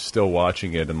ago, she was still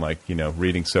watching it and like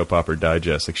reading Soap Opera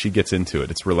Digest. Like she gets into it.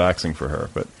 It's relaxing for her,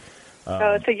 but.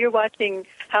 So you're watching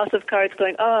House of Cards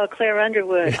going, oh, Claire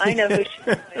Underwood, I know who she's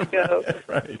going to go.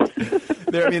 Right.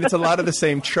 I mean, it's a lot of the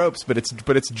same tropes, but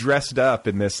it's dressed up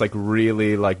in this like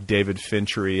really like David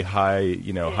Finchery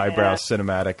highbrow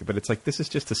cinematic. But it's like this is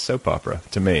just a soap opera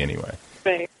to me anyway.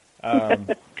 Right.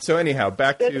 So anyhow,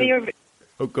 back to.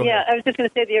 Go ahead. I was just going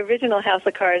to say the original House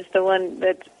of Cards, the one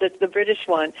that's the British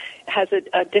one, has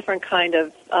a different kind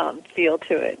of feel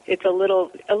to it. It's a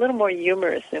little more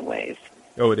humorous in ways.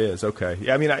 Oh, it is. Okay.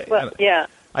 Yeah, I mean,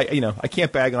 I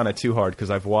can't bag on it too hard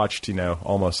because I've watched,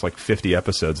 almost like 50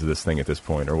 episodes of this thing at this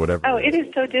point or whatever. Oh, it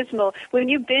is so dismal. When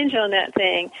you binge on that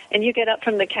thing and you get up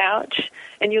from the couch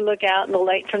and you look out and the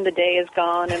light from the day is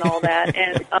gone and all that,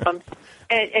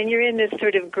 and you're in this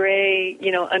sort of gray,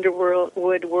 underworld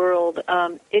world,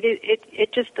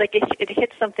 it just like it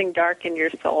hits something dark in your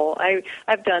soul.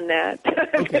 I've done that.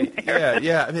 Okay.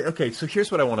 Yeah. I mean, okay. So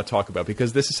here's what I want to talk about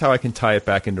because this is how I can tie it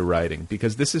back into writing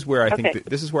because this is where I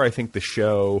think the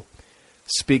show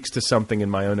speaks to something in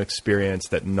my own experience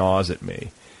that gnaws at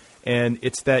me. And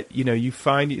it's that, you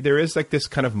find there is like this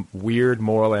kind of weird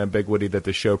moral ambiguity that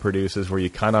the show produces where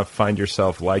you kind of find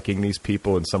yourself liking these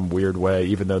people in some weird way,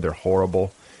 even though they're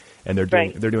horrible and they're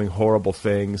doing horrible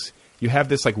things. You have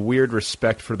this like weird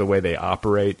respect for the way they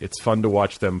operate. It's fun to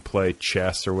watch them play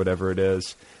chess or whatever it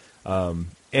is.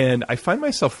 And I find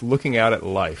myself looking out at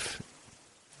life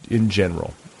in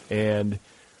general and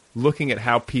looking at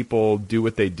how people do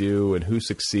what they do and who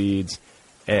succeeds.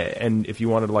 And if you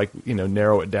wanted to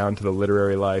narrow it down to the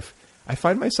literary life, I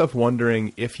find myself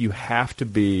wondering if you have to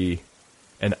be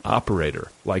an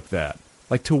operator like that.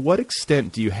 Like, to what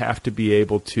extent do you have to be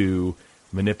able to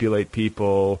manipulate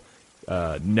people,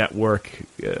 network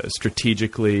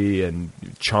strategically, and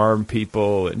charm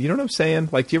people? And you know what I'm saying?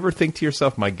 Like, do you ever think to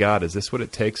yourself, my God, is this what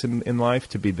it takes in life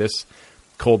to be this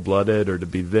cold-blooded or to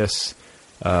be this,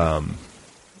 I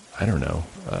don't know,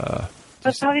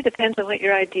 it probably depends on what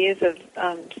your ideas of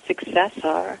success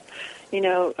are,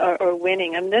 or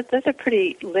winning. I mean, those are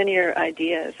pretty linear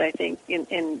ideas, I think,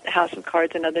 in House of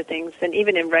Cards and other things, and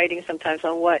even in writing sometimes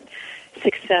on what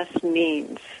success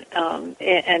means,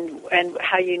 and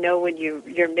how when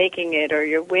you're making it or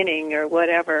you're winning or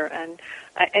whatever. And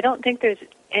I don't think there's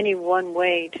any one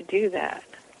way to do that.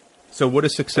 So what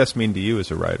does success mean to you as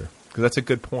a writer? Because that's a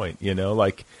good point,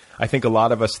 I think a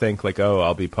lot of us think like, oh,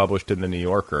 I'll be published in the New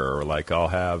Yorker, or like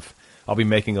I'll be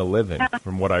making a living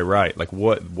from what I write. Like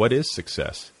what is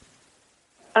success?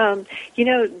 You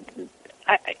know,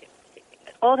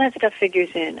 all that stuff figures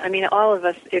in. I mean, all of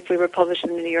us, if we were published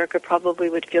in the New Yorker, probably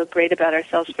would feel great about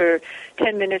ourselves for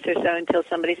 10 minutes or so until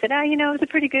somebody said, you know, it was a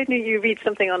pretty good you read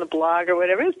something on a blog or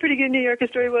whatever. It was a pretty good New Yorker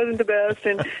story, wasn't the best,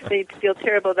 and they'd feel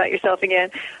terrible about yourself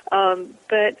again.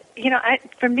 But, you know,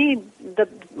 for me,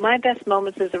 my best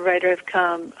moments as a writer have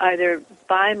come either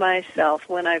by myself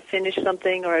when I've finished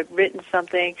something or I've written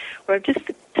something, or I'm just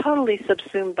totally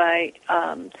subsumed by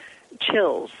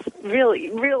chills,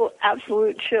 real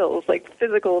absolute chills, like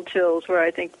physical chills, where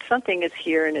I think something is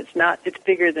here and it's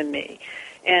bigger than me.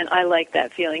 And I like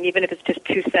that feeling, even if it's just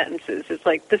 2 sentences. It's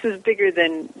like, this is bigger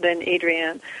than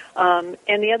Adrienne.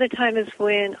 And the other time is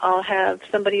when I'll have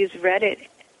somebody who's read it,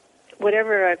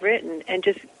 whatever I've written, and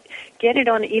just get it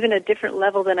on even a different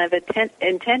level than I've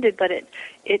intended, but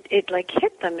it like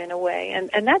hit them in a way.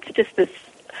 And that's just this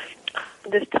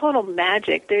total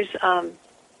magic. There's,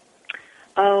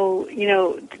 you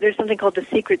know, there's something called the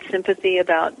secret sympathy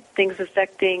about things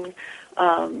affecting,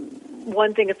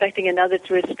 one thing affecting another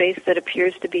through a space that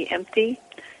appears to be empty.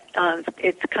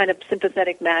 It's kind of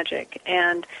sympathetic magic.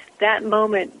 And that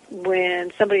moment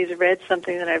when somebody's read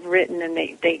something that I've written and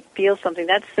they feel something,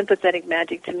 that's sympathetic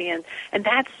magic to me. And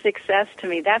that's success to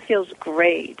me. That feels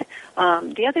great.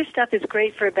 The other stuff is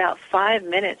great for about 5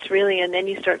 minutes, really, and then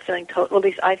you start feeling, well, at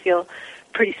least I feel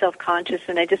pretty self-conscious,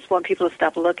 and I just want people to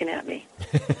stop looking at me.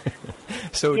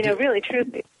 So, you know, really,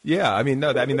 truly. Yeah, I mean, no,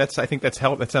 I mean I think that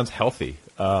sounds healthy.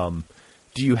 Do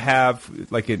you have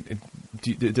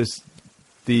does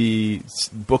the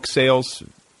book sales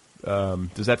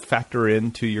does that factor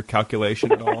into your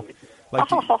calculation at all? My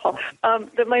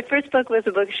first book was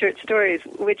a book of short stories,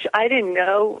 which I didn't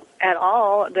know at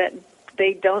all that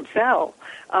they don't sell.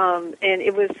 And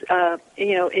it was,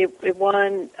 you know, it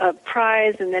won a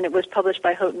prize, and then it was published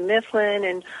by Houghton Mifflin,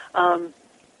 and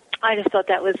I just thought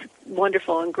that was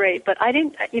wonderful and great. But I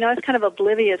didn't, you know, I was kind of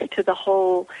oblivious to the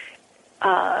whole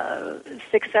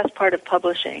success part of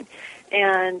publishing.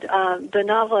 And the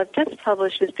novel I've just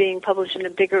published is being published in a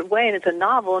bigger way, and it's a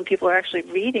novel, and people are actually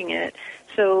reading it.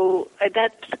 So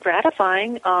that's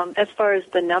gratifying. As far as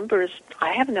the numbers,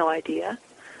 I have no idea.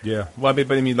 Yeah. Well,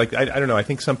 I mean, like, I don't know. I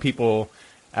think some people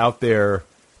out there,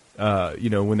 you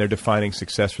know, when they're defining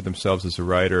success for themselves as a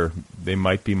writer, they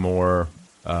might be more,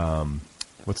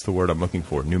 what's the word I'm looking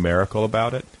for? Numerical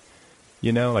about it.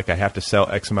 You know, like I have to sell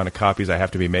X amount of copies. I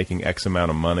have to be making X amount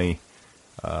of money.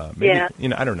 Maybe, yeah. You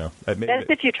know, I don't know. That's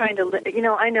if you're trying to, you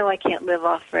know I can't live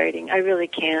off writing. I really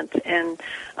can't. And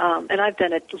I've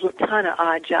done a ton of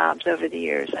odd jobs over the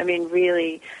years. I mean,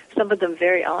 really, some of them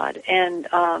very odd. And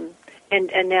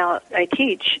now I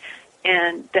teach,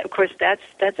 and that, of course that's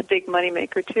a big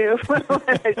moneymaker too. When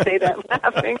I say that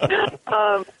laughing,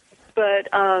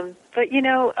 but you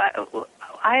know,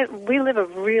 we live a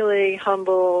really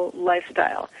humble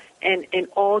lifestyle, and in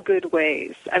all good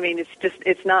ways. I mean,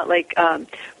 it's not like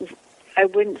I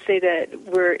wouldn't say that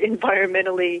we're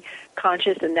environmentally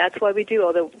conscious, and that's why we do.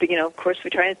 Although, you know, of course, we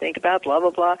try and think about blah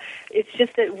blah blah. It's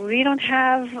just that we don't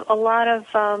have a lot of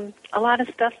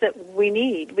stuff that we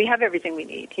need. We have everything we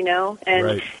need, you know, and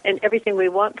right. and everything we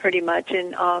want pretty much.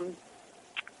 And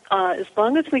as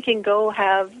long as we can go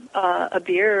have a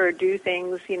beer or do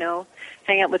things, you know,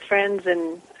 hang out with friends,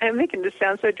 and I'm making this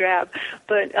sound so drab,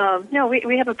 but no,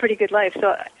 we have a pretty good life.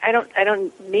 So I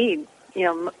don't need. You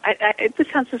know, this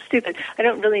sounds so stupid. I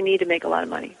don't really need to make a lot of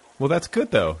money. Well, that's good,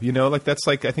 though. You know, like that's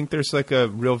like I think there's like a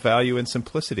real value in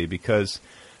simplicity because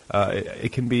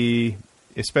it can be,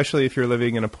 especially if you're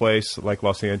living in a place like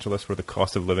Los Angeles where the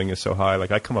cost of living is so high.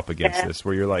 Like I come up against this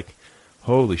where you're like,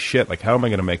 holy shit, like how am I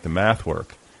going to make the math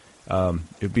work?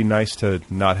 It'd be nice to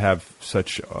not have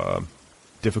such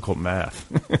difficult math.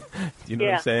 You know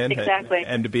what I'm saying? Exactly.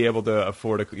 And to be able to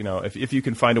afford, you know, if you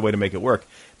can find a way to make it work.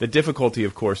 The difficulty,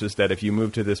 of course, is that if you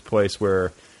move to this place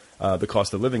where the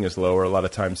cost of living is lower, a lot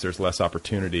of times there's less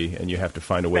opportunity, and you have to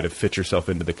find a way to fit yourself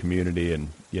into the community, and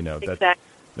you know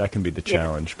that can be the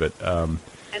challenge. But and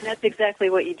that's exactly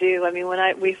what you do. I mean,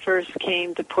 when we first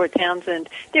came to Port Townsend,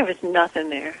 there was nothing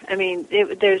there. I mean,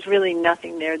 there's really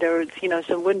nothing there. There was, you know,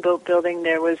 some wooden boat building.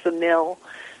 There was a mill.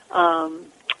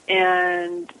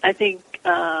 And I think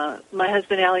my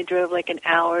husband Allie drove like an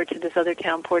hour to this other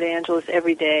town, Port Angeles,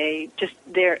 every day, just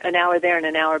an hour there and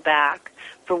an hour back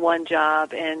for one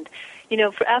job. And, you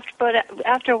know,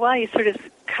 after a while, you sort of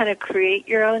kind of create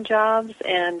your own jobs.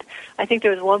 And I think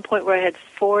there was one point where I had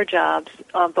 4 jobs,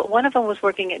 but one of them was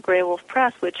working at Grey Wolf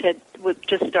Press, which had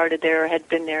just started there or had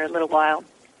been there a little while.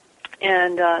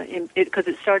 And because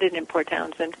it started in Port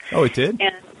Townsend. Oh, it did?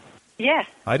 And yeah.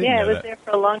 I didn't know it was that. there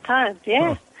for a long time.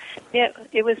 Yeah. Huh. Yeah,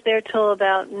 it was there till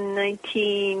about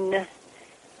 1980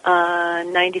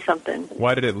 90-something.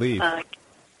 Why did it leave?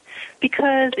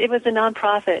 Because it was a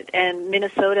nonprofit, and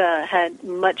Minnesota had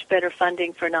much better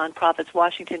funding for nonprofits.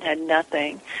 Washington had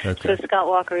nothing. Okay. So Scott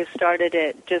Walker, who started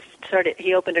it,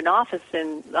 he opened an office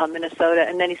in Minnesota,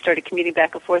 and then he started commuting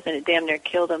back and forth, and it damn near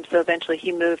killed him. So eventually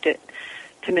he moved it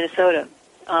to Minnesota.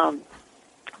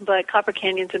 But Copper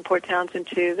Canyon's in Port Townsend,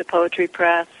 too, the Poetry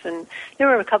Press, and there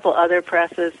were a couple other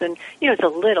presses. And, it's a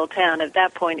little town. At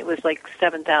that point, it was like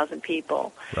 7,000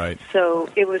 people. Right. So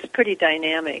it was pretty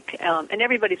dynamic. And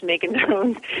everybody's making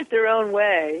their own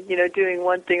way, doing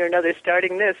one thing or another,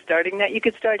 starting this, starting that. You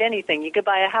could start anything. You could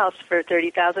buy a house for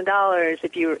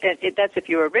 $30,000. That's if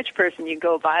you were a rich person, you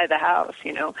go buy the house,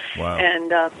 Wow.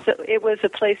 And so it was a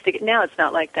place to get. Now it's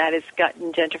not like that. It's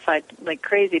gotten gentrified like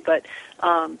crazy. But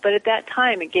at that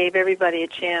time, it gave everybody a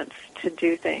chance to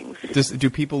do things. Do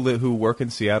people who work in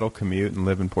Seattle commute and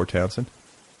live in Port Townsend?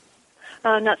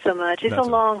 Not so much. It's a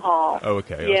long haul. Oh,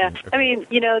 okay. Yeah. I mean,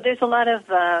 there's a lot of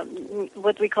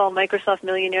what we call Microsoft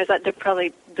millionaires. They're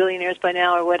probably billionaires by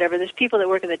now or whatever. There's people that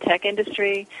work in the tech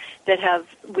industry that have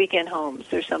weekend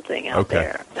homes or something out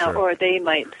there. Sure. Or they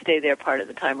might stay there part of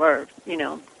the time or,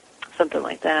 something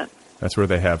like that. That's where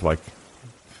they have, like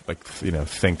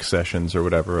think sessions or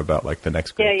whatever about, like, the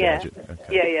next great gadget.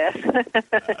 Okay.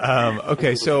 Yeah.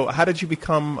 Okay, so how did you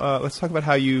become, let's talk about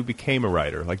how you became a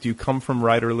writer. Like, do you come from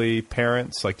writerly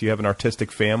parents? Like, do you have an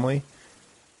artistic family?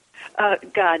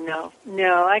 God, no.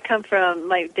 No, I come from,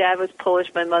 my dad was Polish,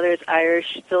 my mother is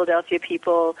Irish, Philadelphia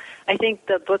people. I think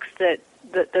the books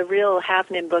the real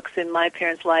happening books in my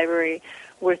parents' library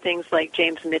were things like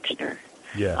James Michener.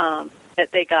 Yeah.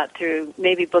 That they got through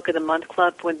maybe Book of the Month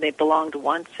Club when they belonged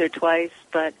once or twice.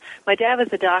 But my dad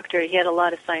was a doctor. He had a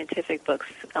lot of scientific books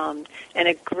and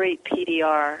a great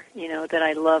PDR, that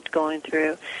I loved going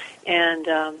through. And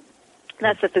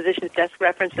that's the physician's desk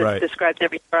reference that describes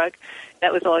every drug.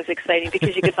 That was always exciting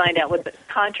because you could find out what the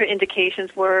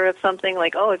contraindications were of something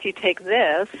like, oh, if you take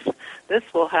this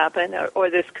will happen, or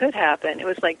this could happen. It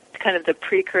was like kind of the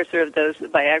precursor of those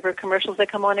Viagra commercials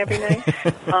that come on every night.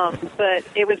 But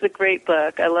it was a great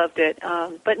book. I loved it.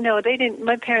 But no, they didn't.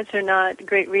 My parents are not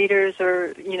great readers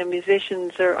or,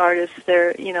 musicians or artists.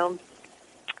 They're,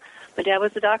 my dad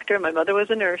was a doctor. My mother was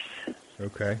a nurse.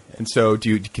 Okay. And so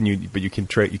you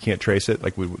can't trace it?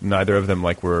 Like, neither of them,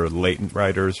 like, were latent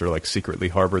writers or, like, secretly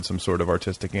harbored some sort of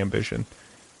artistic ambition?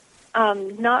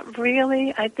 Not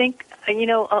really. I think,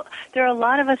 there are a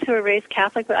lot of us who are raised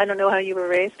Catholic, but I don't know how you were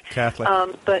raised. Catholic.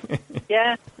 But,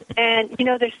 yeah. And,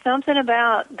 there's something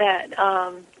about that,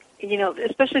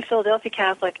 especially Philadelphia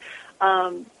Catholic,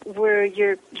 where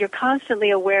you're constantly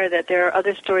aware that there are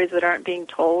other stories that aren't being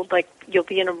told. Like, you'll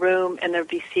be in a room and there'll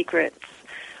be secrets.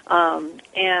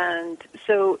 And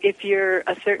so if you're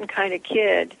a certain kind of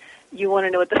kid, you want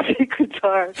to know what the secrets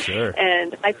are. Sure.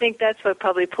 And I think that's what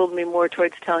probably pulled me more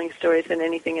towards telling stories than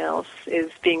anything else,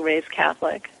 is being raised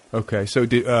Catholic. Okay. So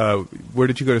where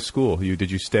did you go to school?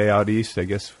 Did you stay out east, I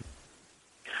guess?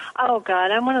 Oh,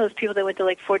 God. I'm one of those people that went to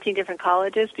like 14 different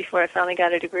colleges before I finally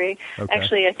got a degree. Okay.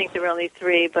 Actually, I think there were only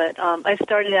 3, but I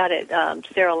started out at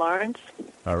Sarah Lawrence.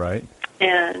 All right.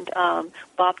 And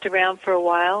bopped around for a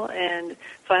while and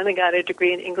finally got a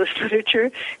degree in English literature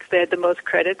because they had the most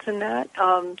credits in that.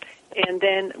 And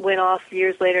then went off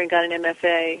years later and got an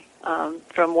MFA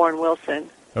from Warren Wilson.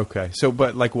 Okay. So,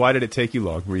 but, like, why did it take you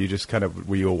long? Were you just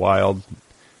were you a wild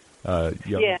young?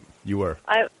 Yeah. You were?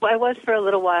 I was for a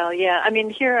little while, yeah. I mean,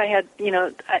 here I had,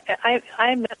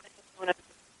 I met my husband when I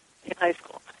was in high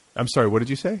school. I'm sorry, what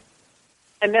did you say?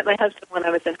 I met my husband when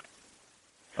I was in high school.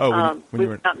 Oh, when we you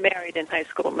were not married in high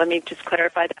school. Let me just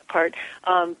clarify that part.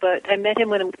 But I met him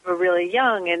when we were really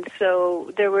young, and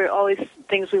so there were always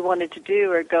things we wanted to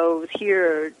do, or go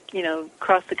here, or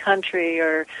cross the country,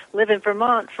 or live in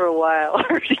Vermont for a while,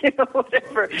 or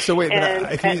whatever. So wait,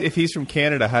 if he's from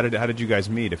Canada, how did you guys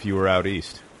meet? If you were out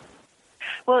east?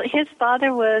 Well, his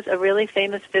father was a really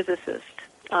famous physicist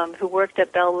who worked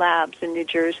at Bell Labs in New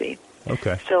Jersey.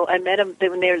 Okay. So I met him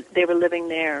when they were living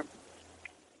there.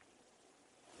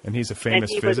 And he's a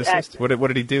famous physicist? What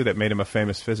did he do that made him a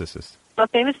famous physicist? A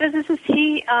famous physicist?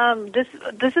 He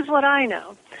this is what I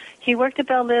know. He worked at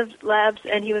Bell Labs,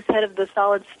 and he was head of the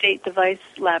Solid State Device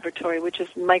Laboratory, which is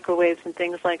microwaves and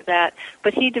things like that.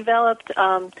 But he developed,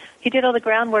 he did all the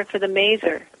groundwork for the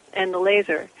maser and the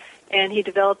laser, and he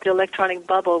developed the electronic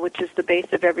bubble, which is the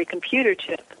base of every computer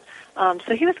chip.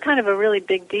 So he was kind of a really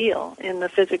big deal in the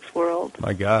physics world.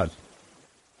 My God.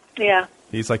 Yeah.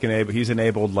 He's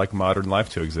enabled like modern life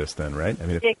to exist then, right? I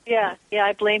mean, yeah,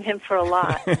 I blame him for a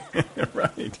lot.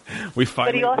 Right. We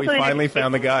finally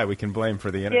found the guy we can blame for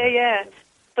the internet. Yeah.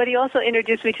 But he also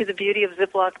introduced me to the beauty of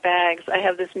Ziploc bags. I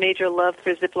have this major love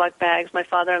for Ziploc bags. My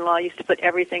father-in-law used to put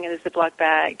everything in a Ziploc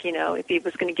bag. You know, if he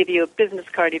was going to give you a business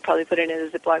card, he'd probably put it in a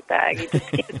Ziploc bag. He'd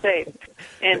just keep it safe.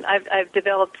 And I've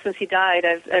developed, since he died,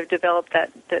 I've developed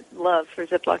that love for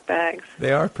Ziploc bags.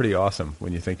 They are pretty awesome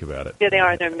when you think about it. Yeah, they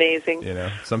are. They're amazing. You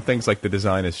know, some things like the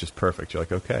design is just perfect. You're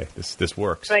like, okay, this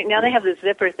works. Right, now they have the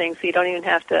zipper thing, so you don't even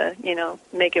have to, you know,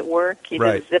 make it work. You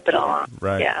just zip it on.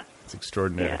 Right. Yeah. It's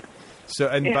extraordinary. Yeah. So,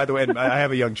 and by the way, I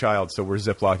have a young child, so we're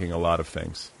Ziplocking a lot of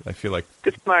things. I feel like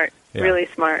good, smart, really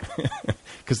smart.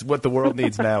 Because what the world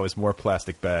needs now is more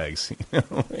plastic bags. You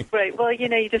know? Right. Well, you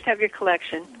know, you just have your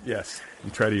collection. Yes.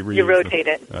 You try to reuse You rotate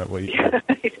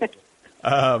it.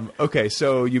 Okay,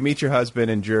 so you meet your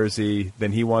husband in Jersey,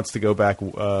 then he wants to go back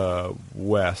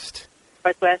west.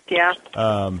 Northwest, yeah.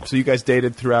 So you guys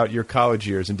dated throughout your college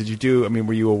years, and did you do? I mean,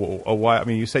 were you a wild? I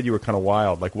mean, you said you were kind of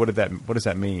wild. Like, what does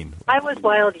that mean? I was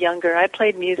wild younger. I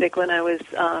played music when I was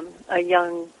a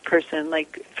young person,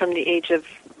 like from the age of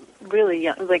really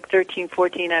young, like 13,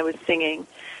 14. I was singing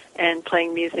and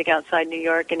playing music outside New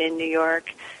York and in New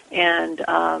York, and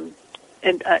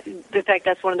in fact,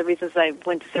 that's one of the reasons I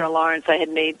went to Sarah Lawrence. I had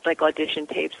made like audition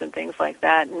tapes and things like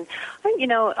that, and you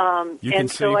know, I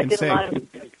did a lot of.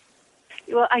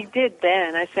 Well, I did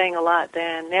then. I sang a lot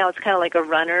then. Now it's kind of like a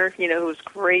runner, you know, who was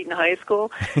great in high school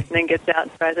and then gets out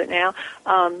and tries it now.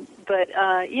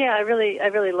 Yeah, I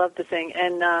really love to sing,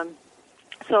 and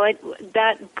so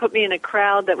that put me in a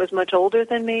crowd that was much older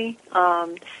than me,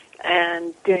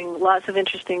 and doing lots of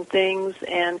interesting things,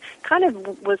 and kind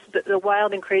of was the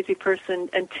wild and crazy person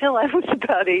until I was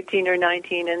about 18 or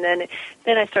 19, and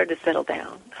then I started to settle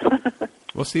down.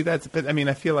 Well, see, but I mean,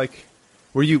 I feel like.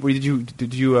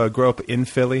 Did you grow up in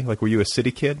Philly? Like, were you a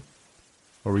city kid,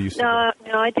 or were you? No,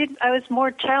 I did. I was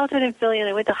more childhood in Philly, and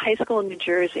I went to high school in New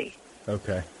Jersey.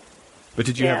 Okay, but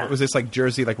did you was this like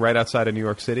Jersey, like right outside of New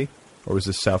York City, or was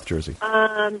this South Jersey?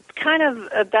 Kind of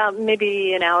about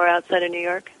maybe an hour outside of New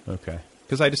York. Okay,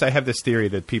 because I have this theory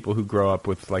that people who grow up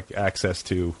with like access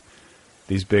to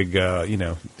these big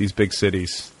these big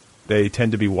cities, they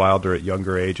tend to be wilder at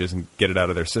younger ages and get it out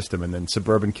of their system, and then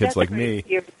suburban kids like me.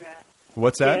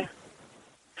 What's that? Yeah.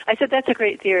 I said that's a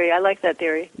great theory. I like that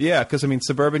theory. Yeah, because, I mean,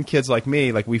 suburban kids like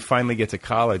me, like, we finally get to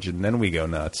college and then we go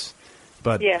nuts.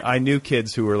 But I knew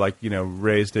kids who were, like, you know,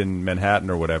 raised in Manhattan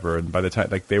or whatever, and by the time,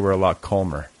 like, they were a lot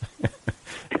calmer.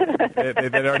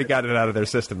 They'd already got it out of their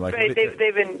system. Like, right,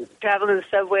 they've been traveling the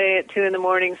subway at 2 in the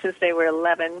morning since they were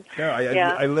 11. No,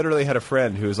 I literally had a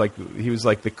friend who was like, he was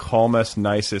like the calmest,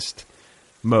 nicest,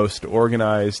 most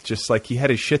organized, just like he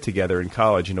had his shit together in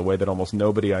college in a way that almost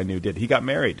nobody I knew did. He got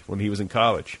married when he was in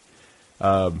college.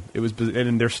 It was,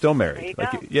 and they're still married.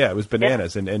 Like, it was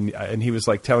bananas. Yeah. And he was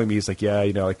like telling me, he's like, yeah,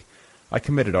 you know, like I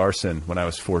committed arson when I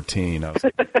was 14. I was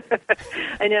like,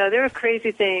 I know, there were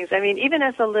crazy things. I mean, even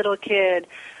as a little kid,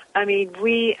 I mean,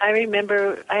 I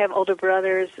remember, I have older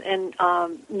brothers and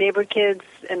neighbor kids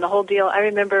and the whole deal. I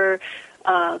remember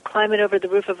climbing over the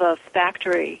roof of a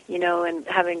factory, you know, and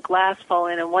having glass fall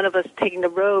in, and one of us taking the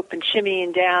rope and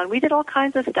shimmying down. We did all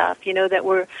kinds of stuff, you know, that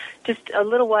were just a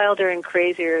little wilder and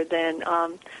crazier than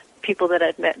people that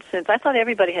I've met since. I thought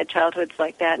everybody had childhoods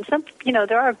like that, and some, you know,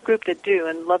 there are a group that do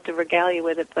and love to regale you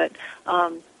with it, but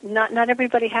not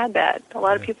everybody had that. A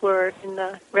lot of people were in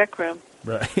the rec room.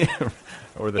 Right.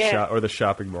 Or the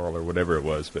shopping mall or whatever it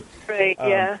was, but right,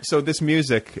 yeah. So this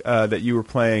music that you were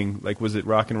playing, like, was it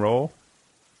rock and roll?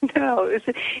 No, it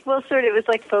was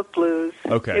like folk blues.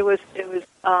 Okay. It was,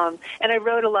 and I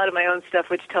wrote a lot of my own stuff,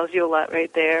 which tells you a lot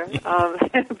right there.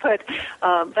 But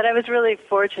I was really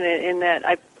fortunate in that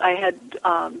I had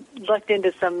lucked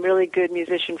into some really good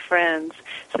musician friends,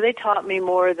 so they taught me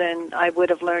more than I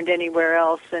would have learned anywhere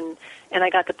else, and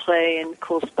I got to play in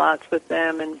cool spots with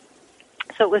them, and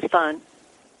so it was fun.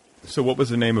 So what was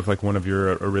the name of, like, one of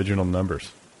your original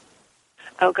numbers?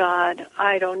 Oh, God,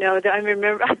 I don't know. I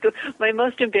remember my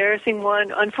most embarrassing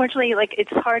one. Unfortunately, like, it's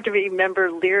hard to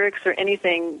remember lyrics or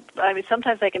anything. I mean,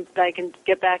 sometimes I can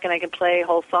get back and I can play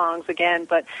whole songs again.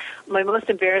 But my most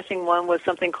embarrassing one was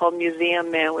something called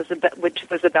Museum Man, which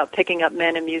was about picking up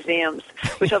men in museums,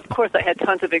 which, of course, I had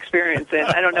tons of experience in.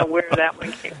 I don't know where that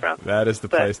one came from. That is the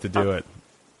place to do it.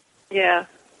 Yeah.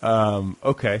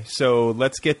 Okay, so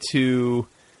let's get to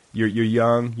you're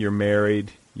young, you're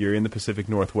married. You're in the Pacific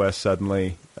Northwest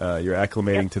suddenly. You're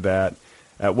acclimating to that.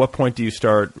 At what point do you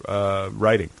start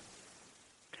writing?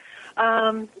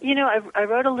 I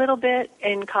wrote a little bit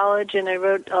in college, and I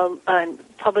wrote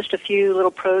published a few little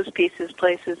prose pieces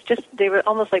places. Just they were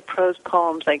almost like prose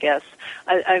poems, I guess.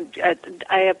 I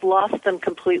have lost them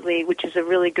completely, which is a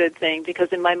really good thing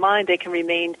because in my mind they can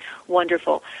remain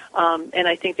wonderful, and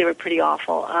I think they were pretty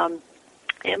awful.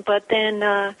 But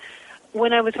then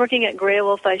when I was working at Grey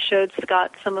Wolf, I showed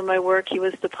Scott some of my work. He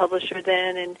was the publisher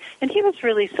then, and he was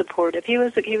really supportive. He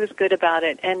was good about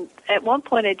it. And at one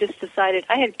point, I just decided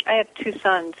I have 2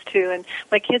 sons too, and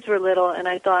my kids were little, and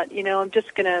I thought, I'm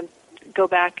just going to go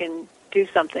back and do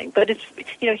something. But it's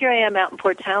here I am out in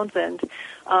Port Townsend.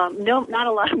 No, not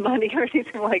a lot of money or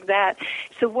anything like that.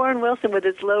 So Warren Wilson with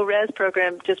his low res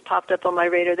program just popped up on my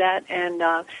radar. That and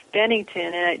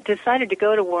Bennington, and I decided to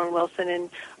go to Warren Wilson,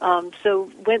 and so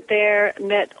went there,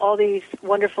 met all these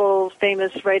wonderful,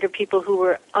 famous writer people who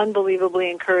were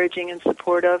unbelievably encouraging and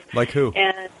supportive. Like who?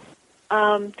 And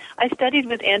I studied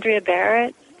with Andrea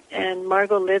Barrett and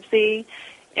Margot Livesey,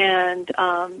 and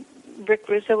Rick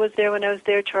Russo was there when I was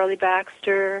there, Charlie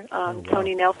Baxter,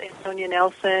 Tony Nelson, Antonia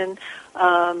Nelson,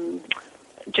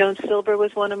 Joan Silber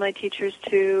was one of my teachers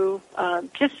too,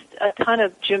 just a ton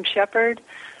of Jim Shepard,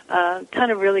 a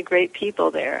ton of really great people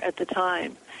there at the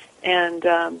time. And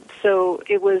so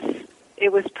it was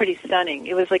pretty stunning.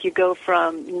 It was like you go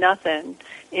from nothing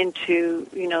into,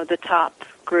 the top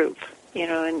group,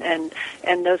 and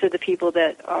those are the people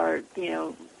that are,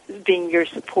 being your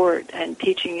support and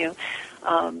teaching you.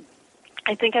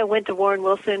 I think I went to Warren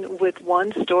Wilson with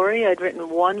one story. I'd written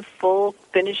one full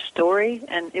finished story,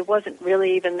 and it wasn't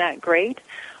really even that great.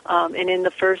 And in the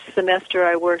first semester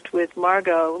I worked with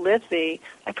Margot Livesey,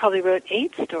 I probably wrote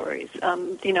 8 stories,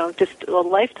 just a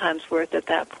lifetime's worth at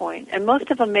that point. And most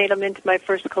of them made them into my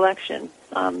first collection.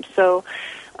 It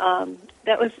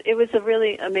was a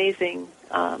really amazing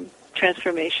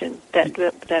transformation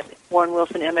that Warren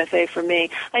Wilson MFA for me.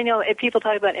 I know people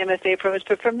talk about MFA programs,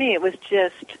 but for me it was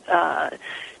just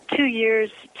 2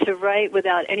 years to write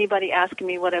without anybody asking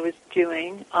me what I was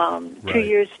doing. 2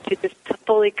 years to just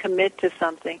fully commit to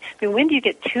something. I mean, when do you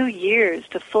get 2 years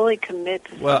to fully commit to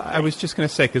something? Well, I was just going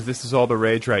to say, because this is all the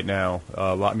rage right now.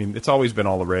 It's always been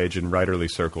all the rage in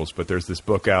writerly circles, but there's this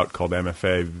book out called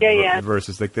MFA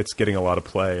versus that's getting a lot of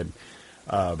play. And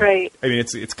right. I mean,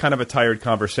 it's kind of a tired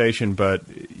conversation, but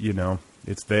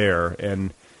it's there,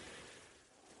 and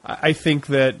I think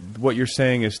that what you're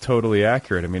saying is totally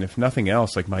accurate. I mean, if nothing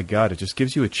else, like, my God, it just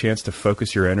gives you a chance to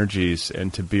focus your energies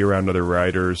and to be around other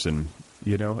writers, and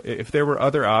if there were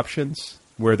other options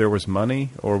where there was money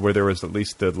or where there was at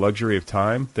least the luxury of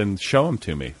time, then show them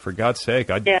to me. For God's sake,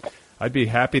 I'd be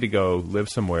happy to go live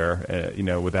somewhere,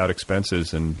 without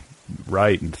expenses and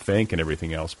write and think and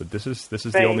everything else. But this is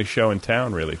right. The only show in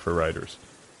town, really, for writers.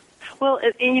 Well,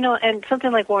 and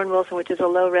something like Warren Wilson, which is a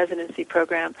low residency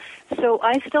program. So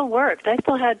I still worked. I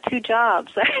still had 2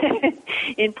 jobs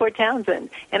in Port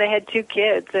Townsend, and I had 2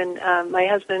 kids, and my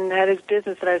husband had his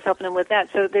business, and I was helping him with that.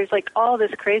 So there's like all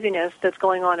this craziness that's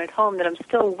going on at home that I'm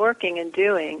still working and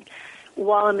doing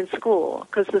while I'm in school,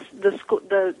 because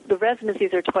the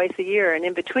residencies are twice a year, and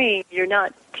in between you're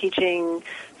not teaching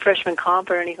freshman comp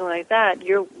or anything like that.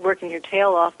 You're working your tail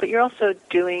off, but you're also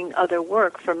doing other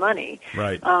work for money.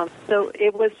 Right. So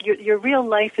it was your real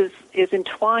life is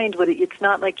entwined with it. It's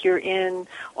not like you're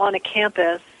on a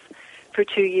campus for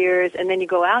 2 years and then you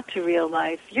go out to real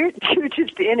life. You're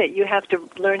just in it. You have to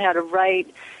learn how to write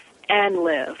and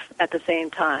live at the same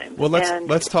time. Well,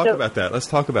 let's talk about that. Let's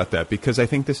talk about that, because I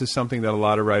think this is something that a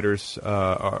lot of writers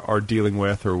are dealing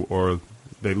with, or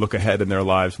they look ahead in their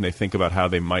lives and they think about how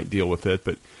they might deal with it.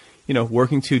 But,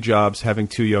 working 2 jobs, having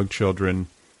 2 young children,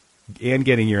 and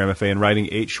getting your MFA and writing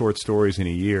 8 short stories in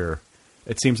a year,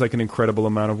 it seems like an incredible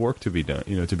amount of work to be done,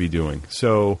 to be doing.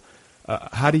 So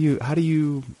how do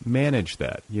you manage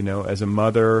that, as a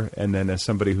mother and then as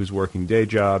somebody who's working day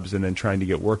jobs and then trying to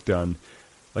get work done?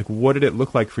 Like, what did it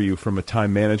look like for you from a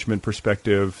time management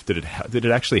perspective? Did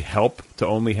it actually help to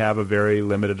only have a very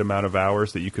limited amount of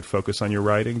hours that you could focus on your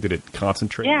writing? Did it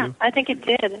concentrate you? Yeah, I think it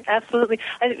did. Absolutely.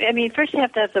 I mean, first you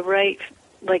have to have the right,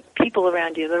 people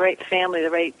around you, the right family,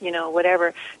 the right,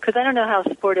 whatever. Because I don't know how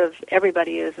supportive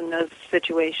everybody is in those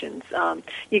situations.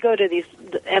 You go to these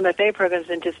MFA programs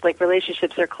and just,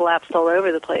 relationships are collapsed all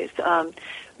over the place.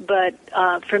 But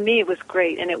for me, it was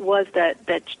great. And it was that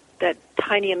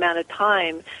tiny amount of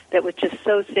time that was just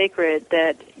so sacred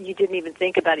that you didn't even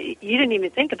think about it. You didn't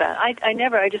even think about it.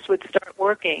 I just would start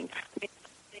working.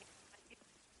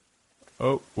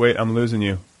 Oh, wait, I'm losing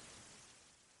you.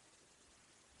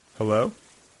 Hello?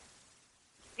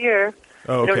 Here.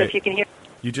 Oh, okay. I don't know if you can hear.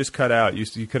 You just cut out.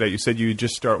 You cut out. You said you would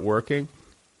just start working?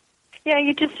 Yeah,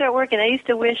 you just start working. I used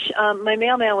to wish, my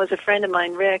mailman was a friend of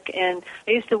mine, Rick, and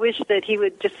I used to wish that he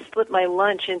would just slip my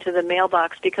lunch into the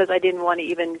mailbox because I didn't want to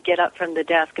even get up from the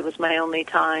desk. It was my only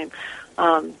time.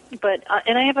 And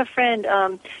I have a friend,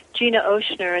 Gina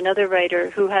Oshner, another writer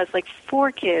who has like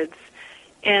 4 kids,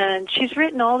 and she's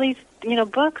written all these,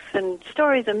 books and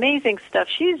stories, amazing stuff.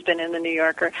 She's been in the New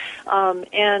Yorker,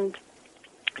 and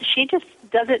she just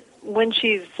does it when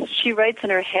she writes in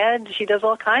her head. She does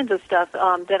all kinds of stuff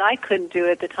that I couldn't do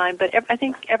at the time. But I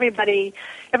think everybody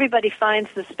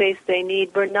finds the space they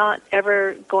need. We're not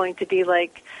ever going to be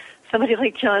like somebody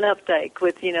like John Updike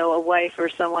with, a wife or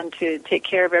someone to take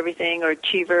care of everything, or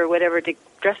Cheever or whatever, to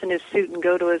dress in his suit and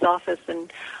go to his office.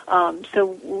 And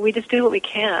so we just do what we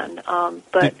can.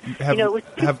 But, it was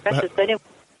too precious.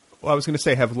 Well, I was going to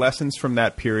say, have lessons from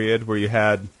that period where you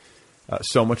had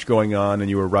so much going on and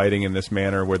you were writing in this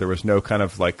manner where there was no kind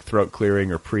of like throat clearing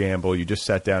or preamble, you just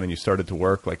sat down and you started to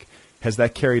work, like, has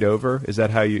that carried over? Is that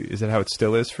how it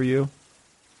still is for you?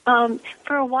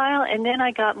 For a while, and then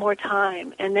I got more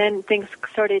time, and then things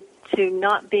started to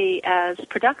not be as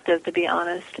productive, to be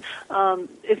honest.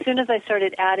 As soon as I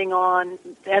started adding on,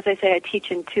 as I say, I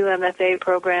teach in 2 MFA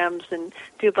programs and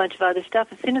do a bunch of other stuff.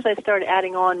 As soon as I started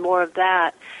adding on more of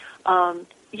that,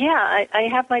 I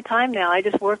have my time now. I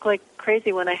just work like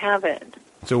crazy when I have it.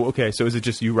 So is it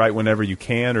just you write whenever you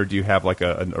can, or do you have like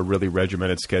a really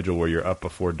regimented schedule where you're up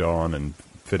before dawn and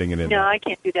fitting it in? No, I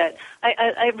can't do that.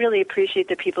 I really appreciate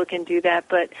that people can do that,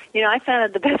 but, I found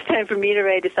that the best time for me to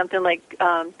write is something like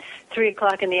 3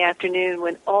 o'clock in the afternoon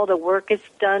when all the work is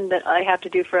done that I have to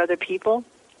do for other people.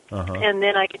 Uh-huh. And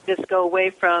then I can just go away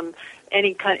from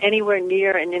anywhere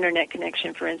near an internet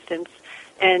connection, for instance,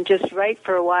 and just write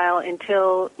for a while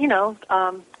until,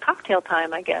 cocktail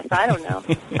time, I guess. I don't know.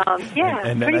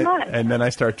 Pretty much. And then I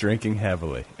start drinking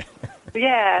heavily.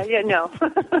 No.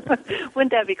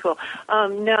 Wouldn't that be cool?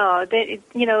 No,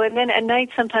 and then at night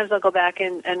sometimes I'll go back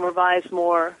and revise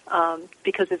more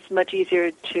because it's much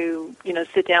easier to,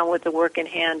 sit down with the work in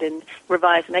hand and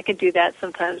revise. And I can do that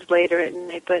sometimes later at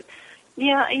night. But,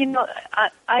 yeah,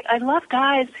 I love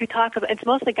guys who talk about, it's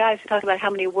mostly guys who talk about how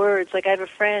many words. Like I have a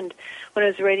friend when I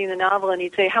was writing the novel, and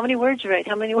he'd say, how many words you write?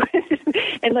 How many words?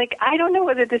 And I don't know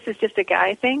whether this is just a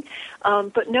guy thing,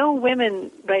 but no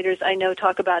women writers I know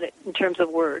talk about it in terms of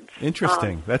words.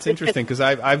 Interesting. That's interesting because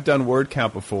I've done word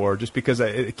count before just because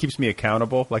it keeps me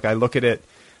accountable. Like I look at it,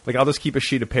 like I'll just keep a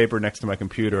sheet of paper next to my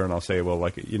computer and I'll say, well,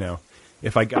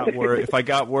 if I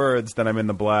got words, then I'm in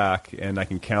the black and I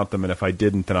can count them. And if I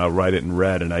didn't, then I'll write it in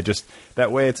red. And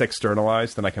that way it's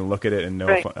externalized and I can look at it and know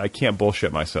if I can't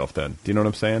bullshit myself then. Do you know what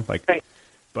I'm saying? Right.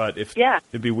 But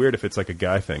it'd be weird if it's like a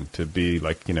guy thing to be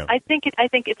like, I think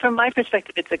from my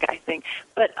perspective, it's a guy thing.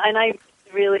 And I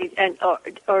really,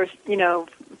 or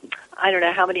I don't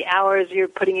know how many hours you're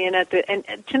putting in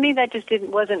and to me that just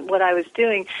wasn't what I was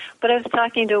doing. But I was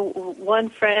talking to one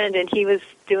friend and he was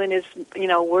doing his,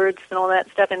 words and all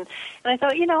that stuff. And I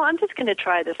thought, I'm just going to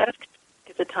try this. I was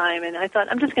at the time and I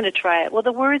thought, I'm just going to try it. Well,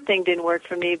 the word thing didn't work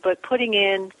for me, but putting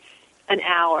in an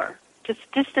hour,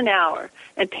 just an hour,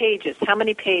 and pages, how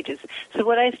many pages? So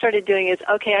what I started doing is,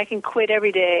 okay, I can quit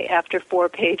every day after 4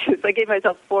 pages. I gave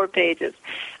myself 4 pages.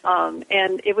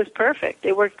 And it was perfect.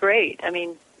 It worked great. I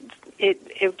mean,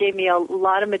 it gave me a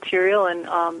lot of material and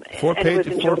 4 pages. It was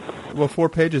enjoyable. 4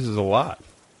 pages is a lot.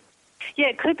 Yeah,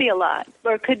 it could be a lot,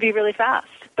 or it could be really fast.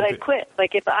 But I'd quit.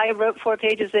 Like if I wrote 4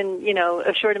 pages in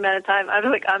a short amount of time, I was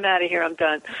like, I'm out of here, I'm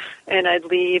done, and I'd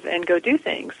leave and go do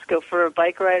things, go for a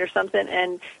bike ride or something.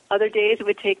 And other days it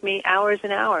would take me hours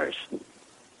and hours.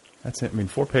 That's it. I mean,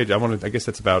 4 pages. I guess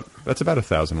that's about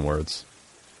 1,000 words.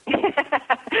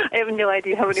 I have no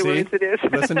idea how many words it is.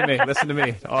 Listen to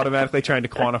me. Automatically trying to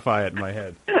quantify it in my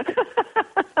head.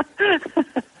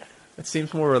 It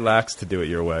seems more relaxed to do it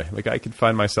your way. Like I could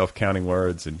find myself counting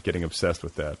words and getting obsessed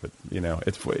with that, but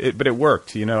but it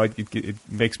worked. It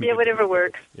makes me. Yeah, whatever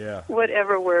works. Yeah,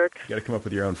 whatever works. You got to come up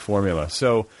with your own formula.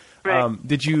 So, right.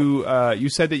 Did you? You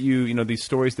said that these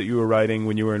stories that you were writing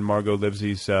when you were in Margot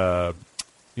Livesey's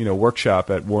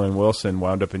workshop at Warren Wilson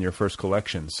wound up in your first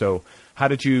collection. So, how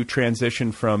did you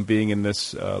transition from being in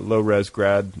this low-res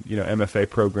grad MFA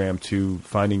program to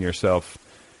finding yourself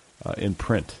in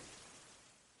print?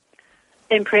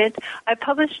 In print, I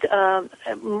published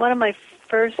one of my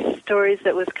first stories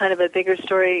that was kind of a bigger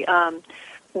story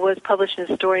was published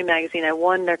in Story magazine. I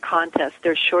won their contest,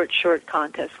 their short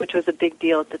contest, which was a big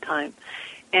deal at the time,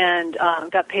 and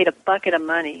got paid a bucket of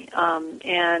money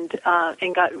and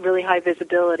got really high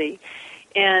visibility.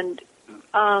 And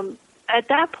at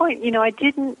that point, I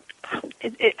didn't.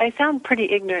 I sound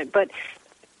pretty ignorant, but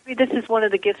this is one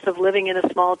of the gifts of living in a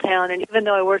small town, and even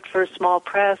though I worked for a small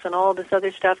press and all this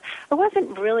other stuff, I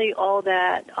wasn't really all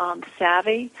that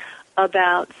savvy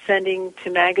about sending to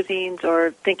magazines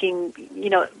or thinking,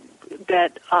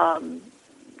 that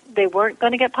they weren't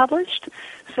going to get published.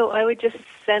 So I would just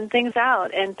send things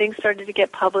out, and things started to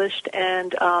get published,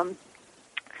 and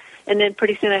then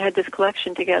pretty soon I had this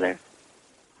collection together.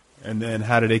 And then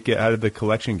how did the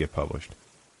collection get published?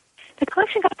 The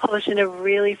collection got published in a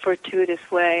really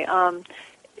fortuitous way.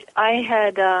 I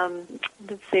had,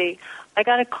 I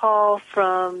got a call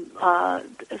from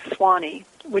Swanee,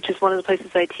 which is one of the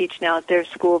places I teach now at their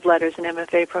School of Letters and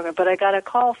MFA program. But I got a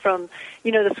call from,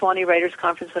 the Swanee Writers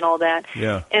Conference and all that.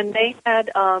 Yeah. And they had,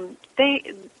 they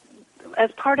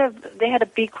had a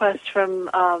bequest from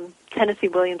Tennessee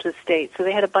Williams Estate. So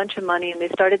they had a bunch of money, and they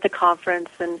started the conference,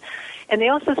 and they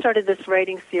also started this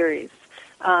writing series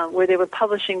where they were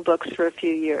publishing books for a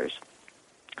few years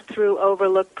through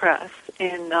Overlook Press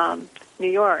in New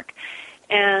York.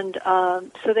 And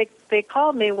so they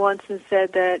called me once and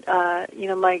said that,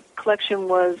 my collection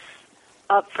was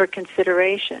up for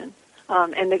consideration.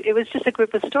 And it was just a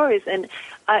group of stories. And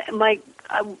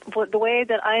the way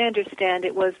that I understand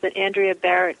it was that Andrea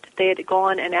Barrett, they had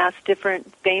gone and asked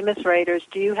different famous writers,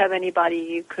 do you have anybody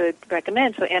you could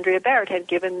recommend? So Andrea Barrett had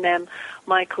given them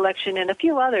my collection and a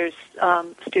few others,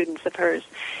 students of hers.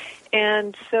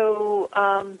 And so,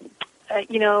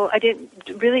 I didn't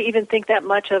really even think that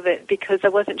much of it because I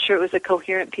wasn't sure it was a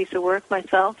coherent piece of work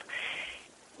myself.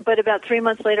 But about 3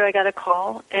 months later, I got a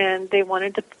call, and they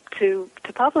wanted to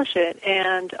publish it,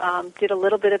 and did a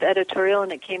little bit of editorial,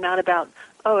 and it came out about,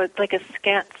 it's like a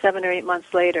scant 7 or 8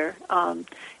 months later. And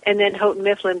then Houghton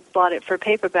Mifflin bought it for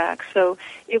paperback. So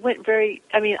it went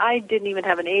I didn't even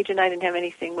have an agent. I didn't have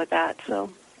anything with that. So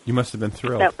you must have been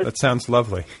thrilled. That sounds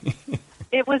lovely.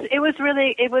 It was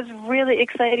really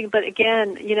exciting, but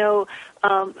again,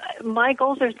 my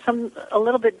goals are a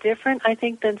little bit different, I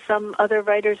think, than some other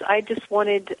writers. I just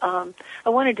wanted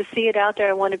to see it out there.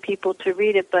 I wanted people to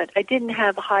read it, but I didn't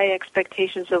have high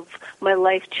expectations of my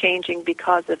life changing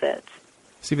because of it.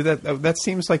 See, but that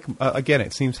seems like again,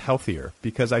 it seems healthier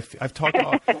because I've talked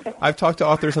to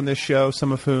authors on this show,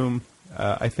 some of whom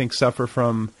I think suffer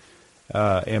from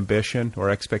ambition or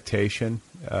expectation.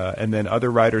 And then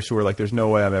other writers who are like, there's no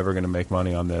way I'm ever going to make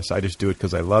money on this. I just do it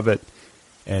because I love it.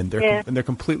 And they're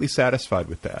completely satisfied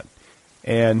with that.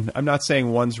 And I'm not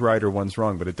saying one's right or one's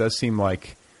wrong, but it does seem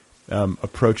like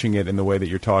approaching it in the way that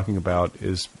you're talking about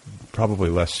is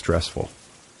probably less stressful.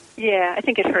 Yeah, I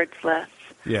think it hurts less.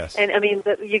 Yes. And,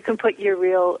 you can put your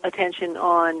real attention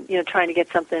on, trying to get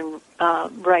something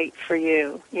right for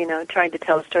you, trying to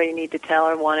tell a story you need to tell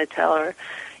or want to tell or,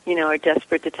 are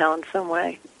desperate to tell in some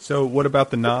way. So what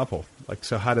about the novel?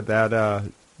 So how did that,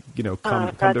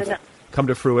 come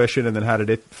to fruition, and then how did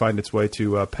it find its way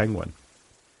to Penguin?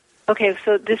 Okay,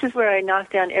 so this is where I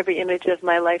knocked down every image of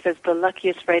my life as the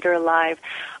luckiest writer alive.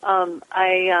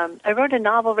 I wrote a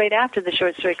novel right after the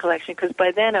short story collection because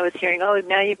by then I was hearing,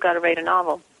 now you've got to write a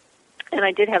novel. And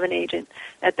I did have an agent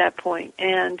at that point.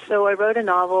 And so I wrote a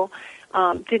novel,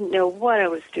 didn't know what I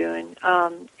was doing,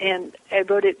 and I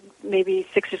wrote it maybe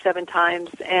 6 or 7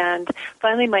 times, and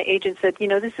finally my agent said,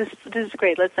 this is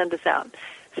great, let's send this out.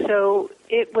 So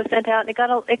it was sent out, and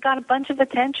it got a bunch of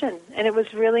attention, and it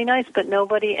was really nice, but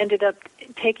nobody ended up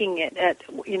taking it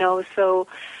so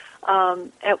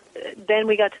then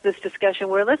we got to this discussion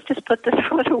where let's just put this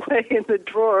one away in the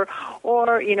drawer,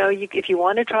 or if you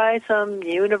want to try some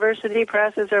university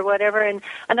presses or whatever. And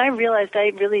I realized I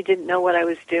really didn't know what I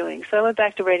was doing, so I went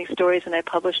back to writing stories, and I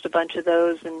published a bunch of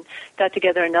those and got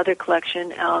together another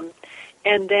collection.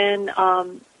 And then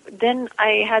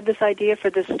I had this idea for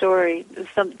this story,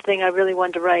 something I really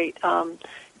wanted to write.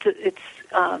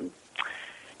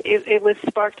 It was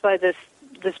sparked by this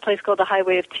place called the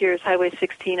Highway of Tears, Highway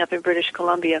 16 up in British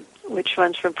Columbia, which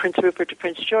runs from Prince Rupert to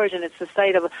Prince George, and it's the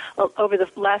site of, over the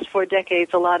last 4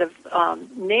 decades, a lot of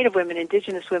Native women,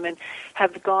 indigenous women,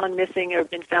 have gone missing or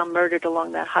been found murdered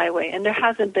along that highway, and there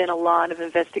hasn't been a lot of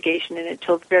investigation in it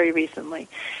till very recently.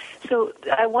 So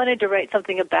I wanted to write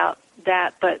something about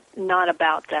that, but not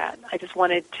about that. I just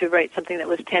wanted to write something that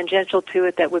was tangential to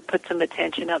it, that would put some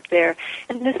attention up there.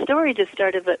 And this story just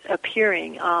started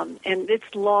appearing, and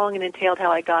it's long and entailed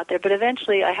how I got there. But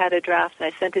eventually I had a draft,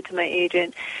 and I sent it to my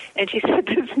agent, and she said,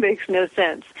 this makes no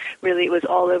sense. Really, it was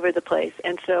all over the place.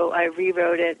 And so I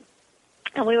rewrote it.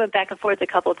 And we went back and forth a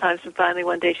couple of times, and finally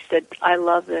one day she said, I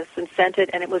love this, and sent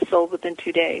it, and it was sold within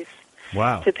 2 days.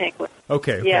 Wow. To Penguin.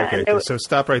 Okay. So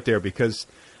stop right there, because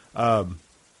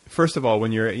first of all,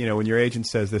 when your agent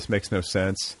says this makes no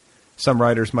sense, some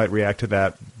writers might react to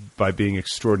that by being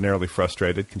extraordinarily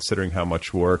frustrated, considering how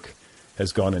much work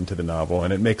has gone into the novel,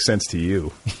 and it makes sense to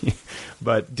you.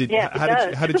 But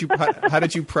how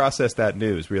did you process that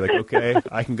news? Were you like, okay,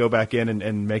 I can go back in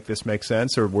and make this make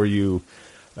sense, or were you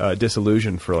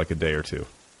disillusioned for like a day or two?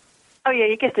 Oh, yeah,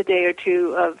 you get the day or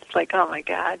two of like, oh, my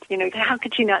God, how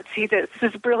could you not see this?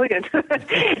 This is brilliant.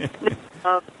 And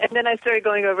then I started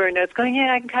going over her notes, going,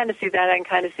 yeah, I can kind of see that, I can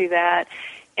kind of see that.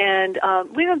 And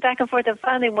we went back and forth, and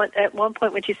finally, at one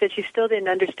point when she said she still didn't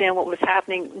understand what was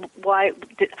happening,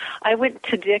 I went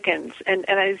to Dickens, and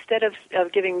instead of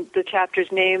giving the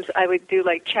chapters names, I would do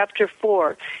like chapter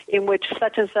 4, in which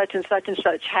such and such and such and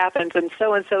such happens, and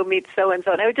so meets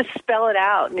so-and-so, and I would just spell it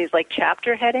out in these like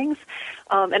chapter headings.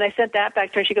 And I sent that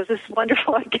back to her, and she goes, this is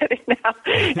wonderful, I get it now.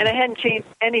 And I hadn't changed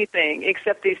anything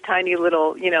except these tiny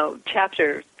little,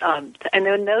 chapters. And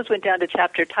then those went down to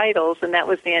chapter titles, and that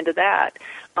was the end of that.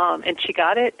 And she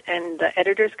got it, and the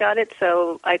editors got it,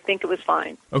 so I think it was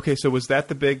fine. Okay, so was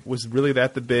really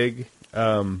that the big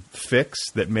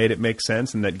fix that made it make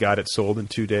sense and that got it sold in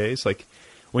 2 days? Like,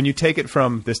 when you take it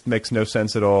from this makes no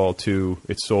sense at all to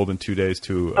it's sold in 2 days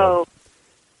to,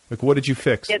 like, what did you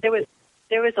fix? Yeah,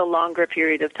 there was a longer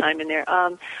period of time in there.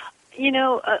 A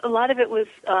lot of it was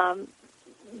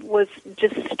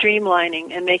just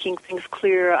streamlining and making things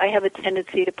clearer. I have a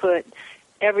tendency to put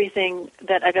everything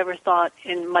that I've ever thought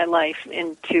in my life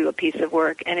into a piece of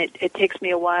work, and it takes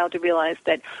me a while to realize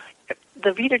that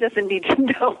the reader doesn't need to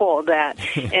know all that,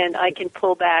 and I can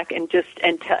pull back and just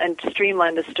and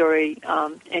streamline the story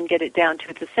and get it down to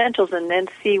its essentials, and then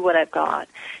see what I've got.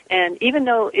 And even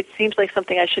though it seems like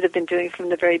something I should have been doing from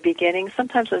the very beginning,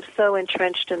 sometimes I'm so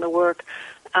entrenched in the work,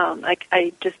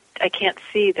 I can't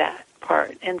see that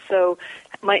part. And so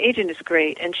my agent is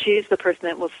great, and she's the person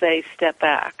that will say, step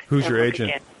back. Who's your agent?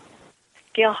 Again.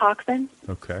 Gail Hockman.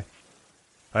 Okay.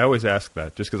 I always ask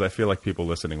that just because I feel like people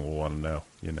listening will want to know,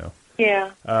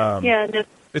 Yeah. No.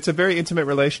 It's a very intimate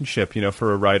relationship,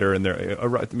 for a writer. And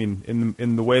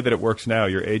in the way that it works now,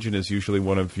 your agent is usually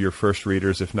one of your first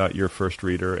readers, if not your first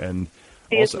reader. And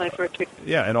he is my first reader.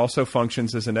 Yeah, and also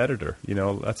functions as an editor.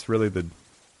 That's really the...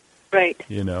 Right.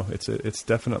 It's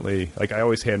definitely, like, I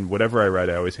always whatever I write,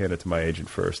 I always hand it to my agent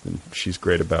first, and she's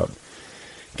great about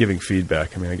giving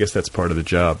feedback. I guess that's part of the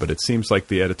job, but it seems like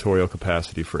the editorial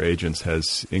capacity for agents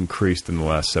has increased in the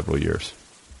last several years.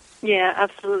 Yeah,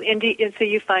 absolutely. And so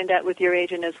you find that with your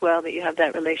agent as well, that you have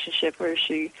that relationship where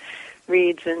she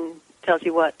reads and tells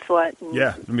you what's what. And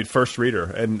yeah, first reader.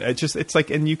 And it's like,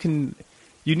 and you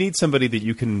need somebody that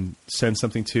you can send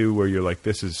something to where you're like,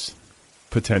 this is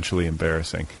potentially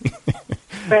embarrassing.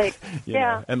 Right.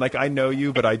 Yeah. And like, I know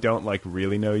you, but I don't like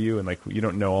really know you, and like, you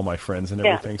don't know all my friends and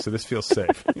everything, so this feels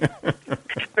safe.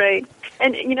 Right.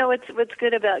 And what's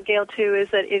good about Gail too is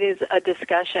that it is a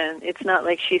discussion. It's not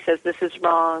like she says this is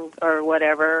wrong or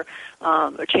whatever,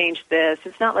 or change this.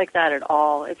 It's not like that at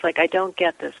all. It's like, I don't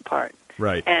get this part.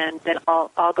 Right. And then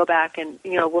I'll go back and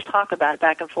we'll talk about it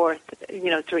back and forth,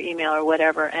 through email or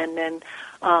whatever, and then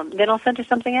I'll send her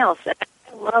something else.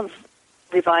 I love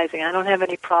revising. I don't have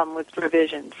any problem with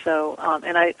revision. So,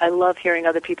 and I love hearing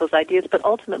other people's ideas, but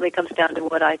ultimately it comes down to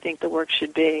what I think the work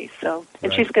should be. So,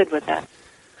 and she's good with that.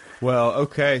 Well,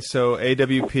 okay. So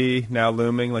AWP now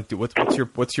looming. Like, what's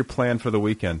your plan for the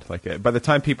weekend? Like, by the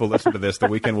time people listen to this, the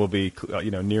weekend will be,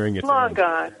 nearing its long end.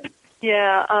 gone.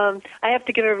 Yeah. I have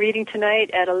to give a reading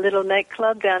tonight at a little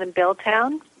nightclub down in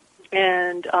Belltown,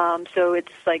 and so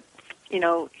it's like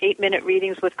 8-minute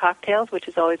readings with cocktails, which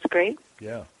is always great.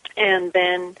 Yeah. And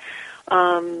then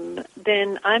I'm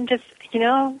just,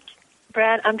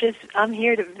 Brad, I'm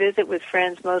here to visit with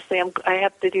friends mostly. I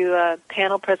have to do a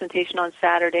panel presentation on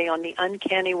Saturday on the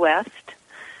Uncanny West,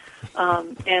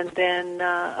 and then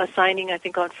a signing, I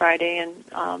think, on Friday.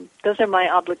 And those are my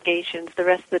obligations. The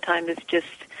rest of the time is just,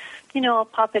 I'll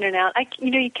pop in and out.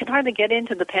 You can hardly get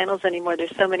into the panels anymore.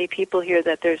 There's so many people here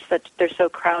that they're so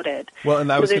crowded. Well,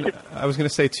 and I was going to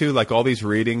say too, like all these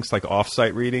readings, like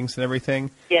off-site readings and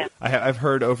everything. Yeah. I've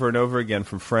heard over and over again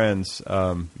from friends,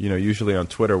 usually on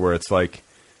Twitter, where it's like,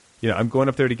 I'm going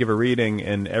up there to give a reading,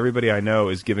 and everybody I know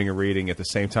is giving a reading at the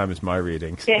same time as my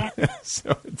reading. Yeah.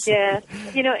 So it's yeah.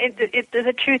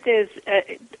 The truth is,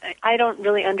 I don't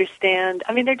really understand.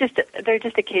 I mean, they're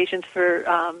just occasions for,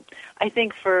 I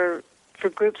think for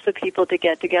groups of people to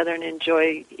get together and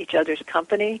enjoy each other's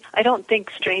company. I don't think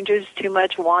strangers too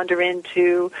much wander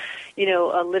into,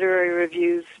 a literary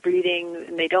reviews reading,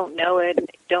 and they don't know it, and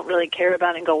don't really care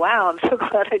about it, and go, wow, I'm so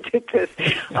glad I did this.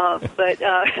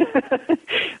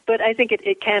 But I think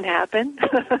it can happen.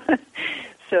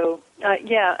 So,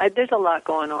 there's a lot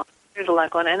going on. And,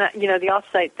 the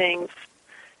off-site things,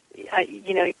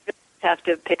 have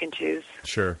to pick and choose.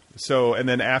 Sure. So, and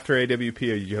then after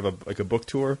AWP, you have a book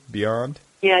tour beyond?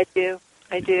 Yeah,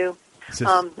 I do.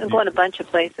 I'm going a bunch of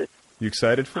places. You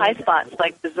excited for high it? spots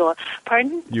like the Zola.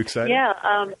 Pardon? You excited? Yeah,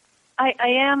 I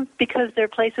am, because they're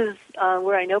places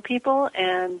where I know people,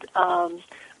 and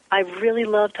I really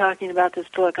love talking about this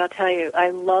book. I'll tell you, I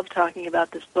love talking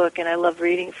about this book, and I love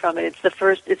reading from it.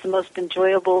 It's the most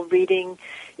enjoyable reading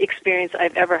experience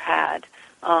I've ever had,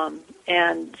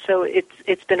 and so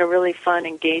it's been a really fun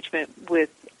engagement with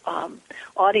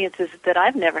audiences that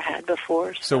I've never had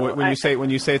before. So when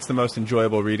you say it's the most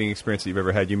enjoyable reading experience that you've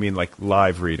ever had, you mean like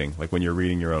live reading, like when you're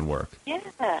reading your own work? Yeah.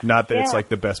 Not that it's like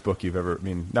the best book you've ever. I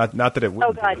mean, not that it.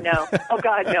 Oh God, no! Oh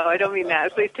God, no! I don't mean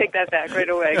that. Please take that back right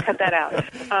away. Cut that out.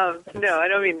 No, I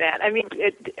don't mean that. I mean,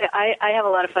 I have a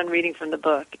lot of fun reading from the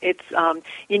book. It's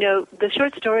the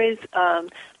short stories.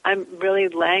 I'm really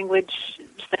language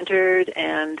centered,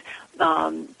 and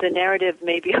the narrative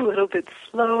may be a little bit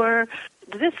slower.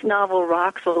 This novel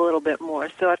rocks a little bit more,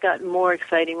 so I've got more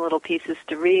exciting little pieces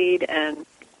to read and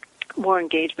more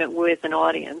engagement with an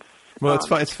audience. Well, it's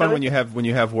fun. It's fun when you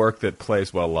have work that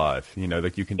plays well live.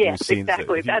 Like you can do scenes.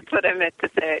 Exactly. That's what I meant to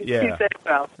say. Yeah. You said it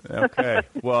well. Okay.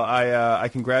 Well, I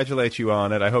congratulate you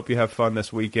on it. I hope you have fun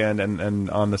this weekend and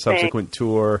on the subsequent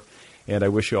tour, and I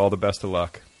wish you all the best of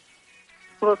luck.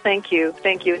 Well, thank you.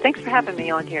 Thanks for having me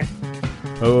on here.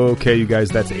 Okay, you guys,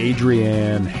 that's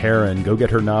Adrienne Herron. Go get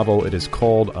her novel. It is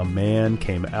called A Man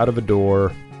Came Out of a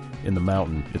Door in the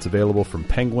Mountain. It's available from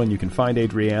Penguin. You can find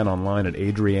Adrienne online at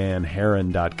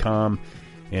adrienneherron.com.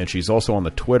 And she's also on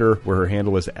the Twitter, where her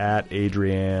handle is at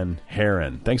Adrienne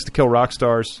Herron. Thanks to Kill Rock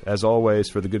Stars, as always,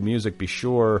 for the good music. Be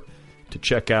sure to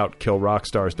check out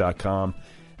killrockstars.com.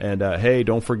 And, hey,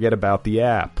 don't forget about the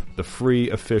app, the free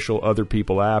official Other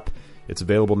People app. It's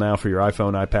available now for your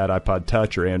iPhone, iPad, iPod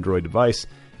Touch, or Android device.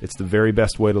 It's the very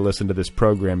best way to listen to this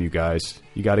program, you guys.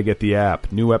 You got to get the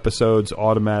app. New episodes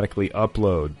automatically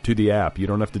upload to the app. You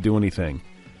don't have to do anything.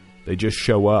 They just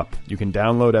show up. You can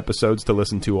download episodes to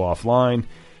listen to offline.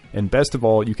 And best of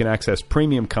all, you can access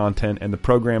premium content and the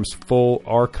program's full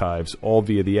archives all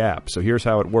via the app. So here's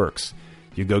how it works.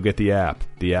 You go get the app.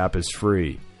 The app is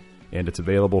free, and it's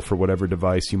available for whatever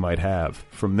device you might have.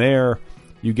 From there,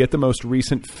 you get the most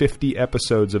recent 50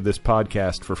 episodes of this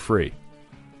podcast for free.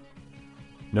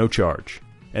 No charge.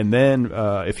 And then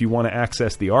if you want to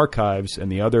access the archives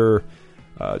and the other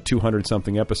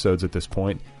 200-something episodes at this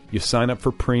point, you sign up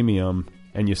for premium,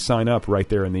 and you sign up right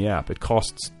there in the app. It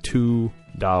costs $2.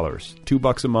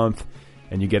 $2 a month,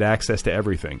 and you get access to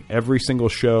everything. Every single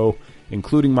show,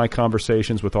 including my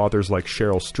conversations with authors like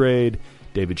Cheryl Strayed,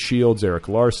 David Shields, Eric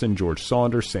Larson, George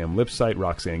Saunders, Sam Lipsyte,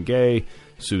 Roxane Gay,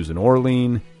 Susan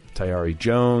Orlean, Tayari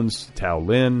Jones, Tao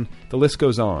Lin. The list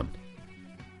goes on.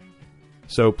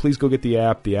 So please go get the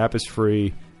app. The app is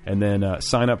free. And then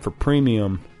sign up for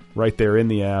premium right there in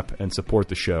the app and support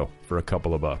the show for a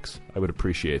couple of bucks. I would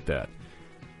appreciate that.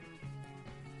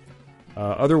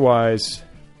 Otherwise,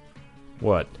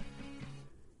 what?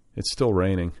 It's still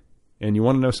raining. And you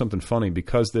want to know something funny?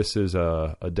 Because this is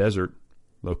a desert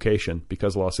location,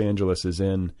 because Los Angeles is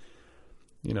in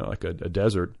like a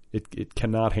desert, it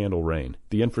cannot handle rain.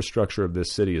 The infrastructure of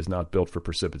this city is not built for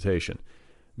precipitation,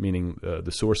 meaning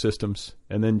the sewer systems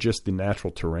and then just the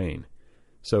natural terrain.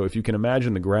 So if you can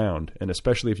imagine the ground, and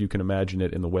especially if you can imagine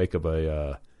it in the wake of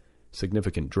a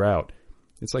significant drought,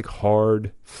 it's like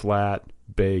hard, flat,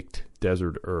 baked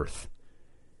desert earth.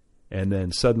 And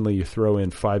then suddenly you throw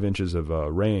in 5 inches of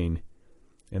rain,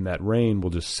 and that rain will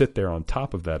just sit there on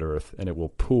top of that earth, and it will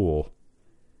pool,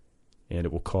 and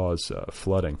it will cause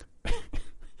flooding.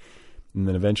 And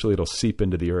then eventually it'll seep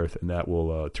into the earth, and that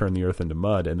will turn the earth into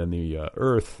mud, and then the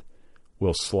earth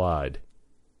will slide,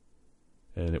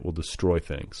 and it will destroy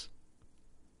things.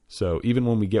 So even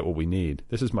when we get what we need,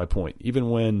 this is my point, even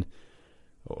when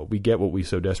we get what we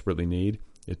so desperately need,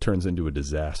 it turns into a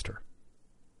disaster.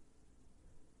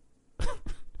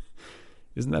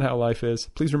 Isn't that how life is?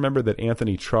 Please remember that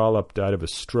Anthony Trollope died of a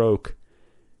stroke,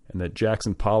 and that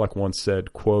Jackson Pollock once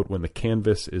said, quote, "When the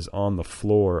canvas is on the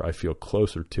floor, I feel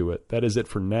closer to it." That is it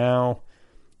for now.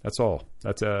 That's all.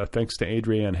 That's thanks to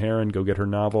Adrienne Herron. Go get her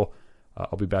novel.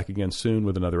 I'll be back again soon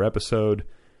with another episode.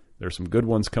 There's some good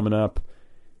ones coming up.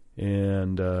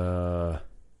 And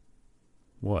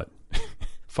what?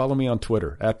 Follow me on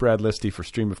Twitter, at Brad Listy, for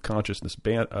Stream of Consciousness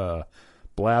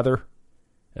Blather.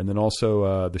 And then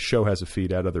also the show has a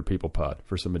feed at Other People Pod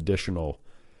for some additional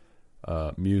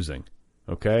musing.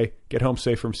 Okay? Get home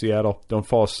safe from Seattle. Don't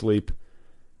fall asleep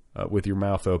with your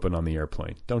mouth open on the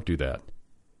airplane. Don't do that.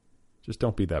 Just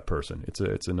don't be that person.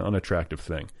 It's an unattractive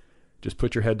thing. Just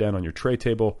put your head down on your tray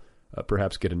table.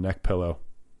 Perhaps get a neck pillow.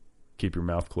 keep your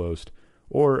mouth closed.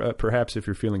 Or perhaps if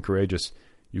you're feeling courageous,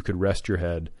 you could rest your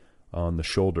head on the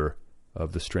shoulder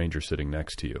of the stranger sitting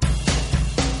next to you.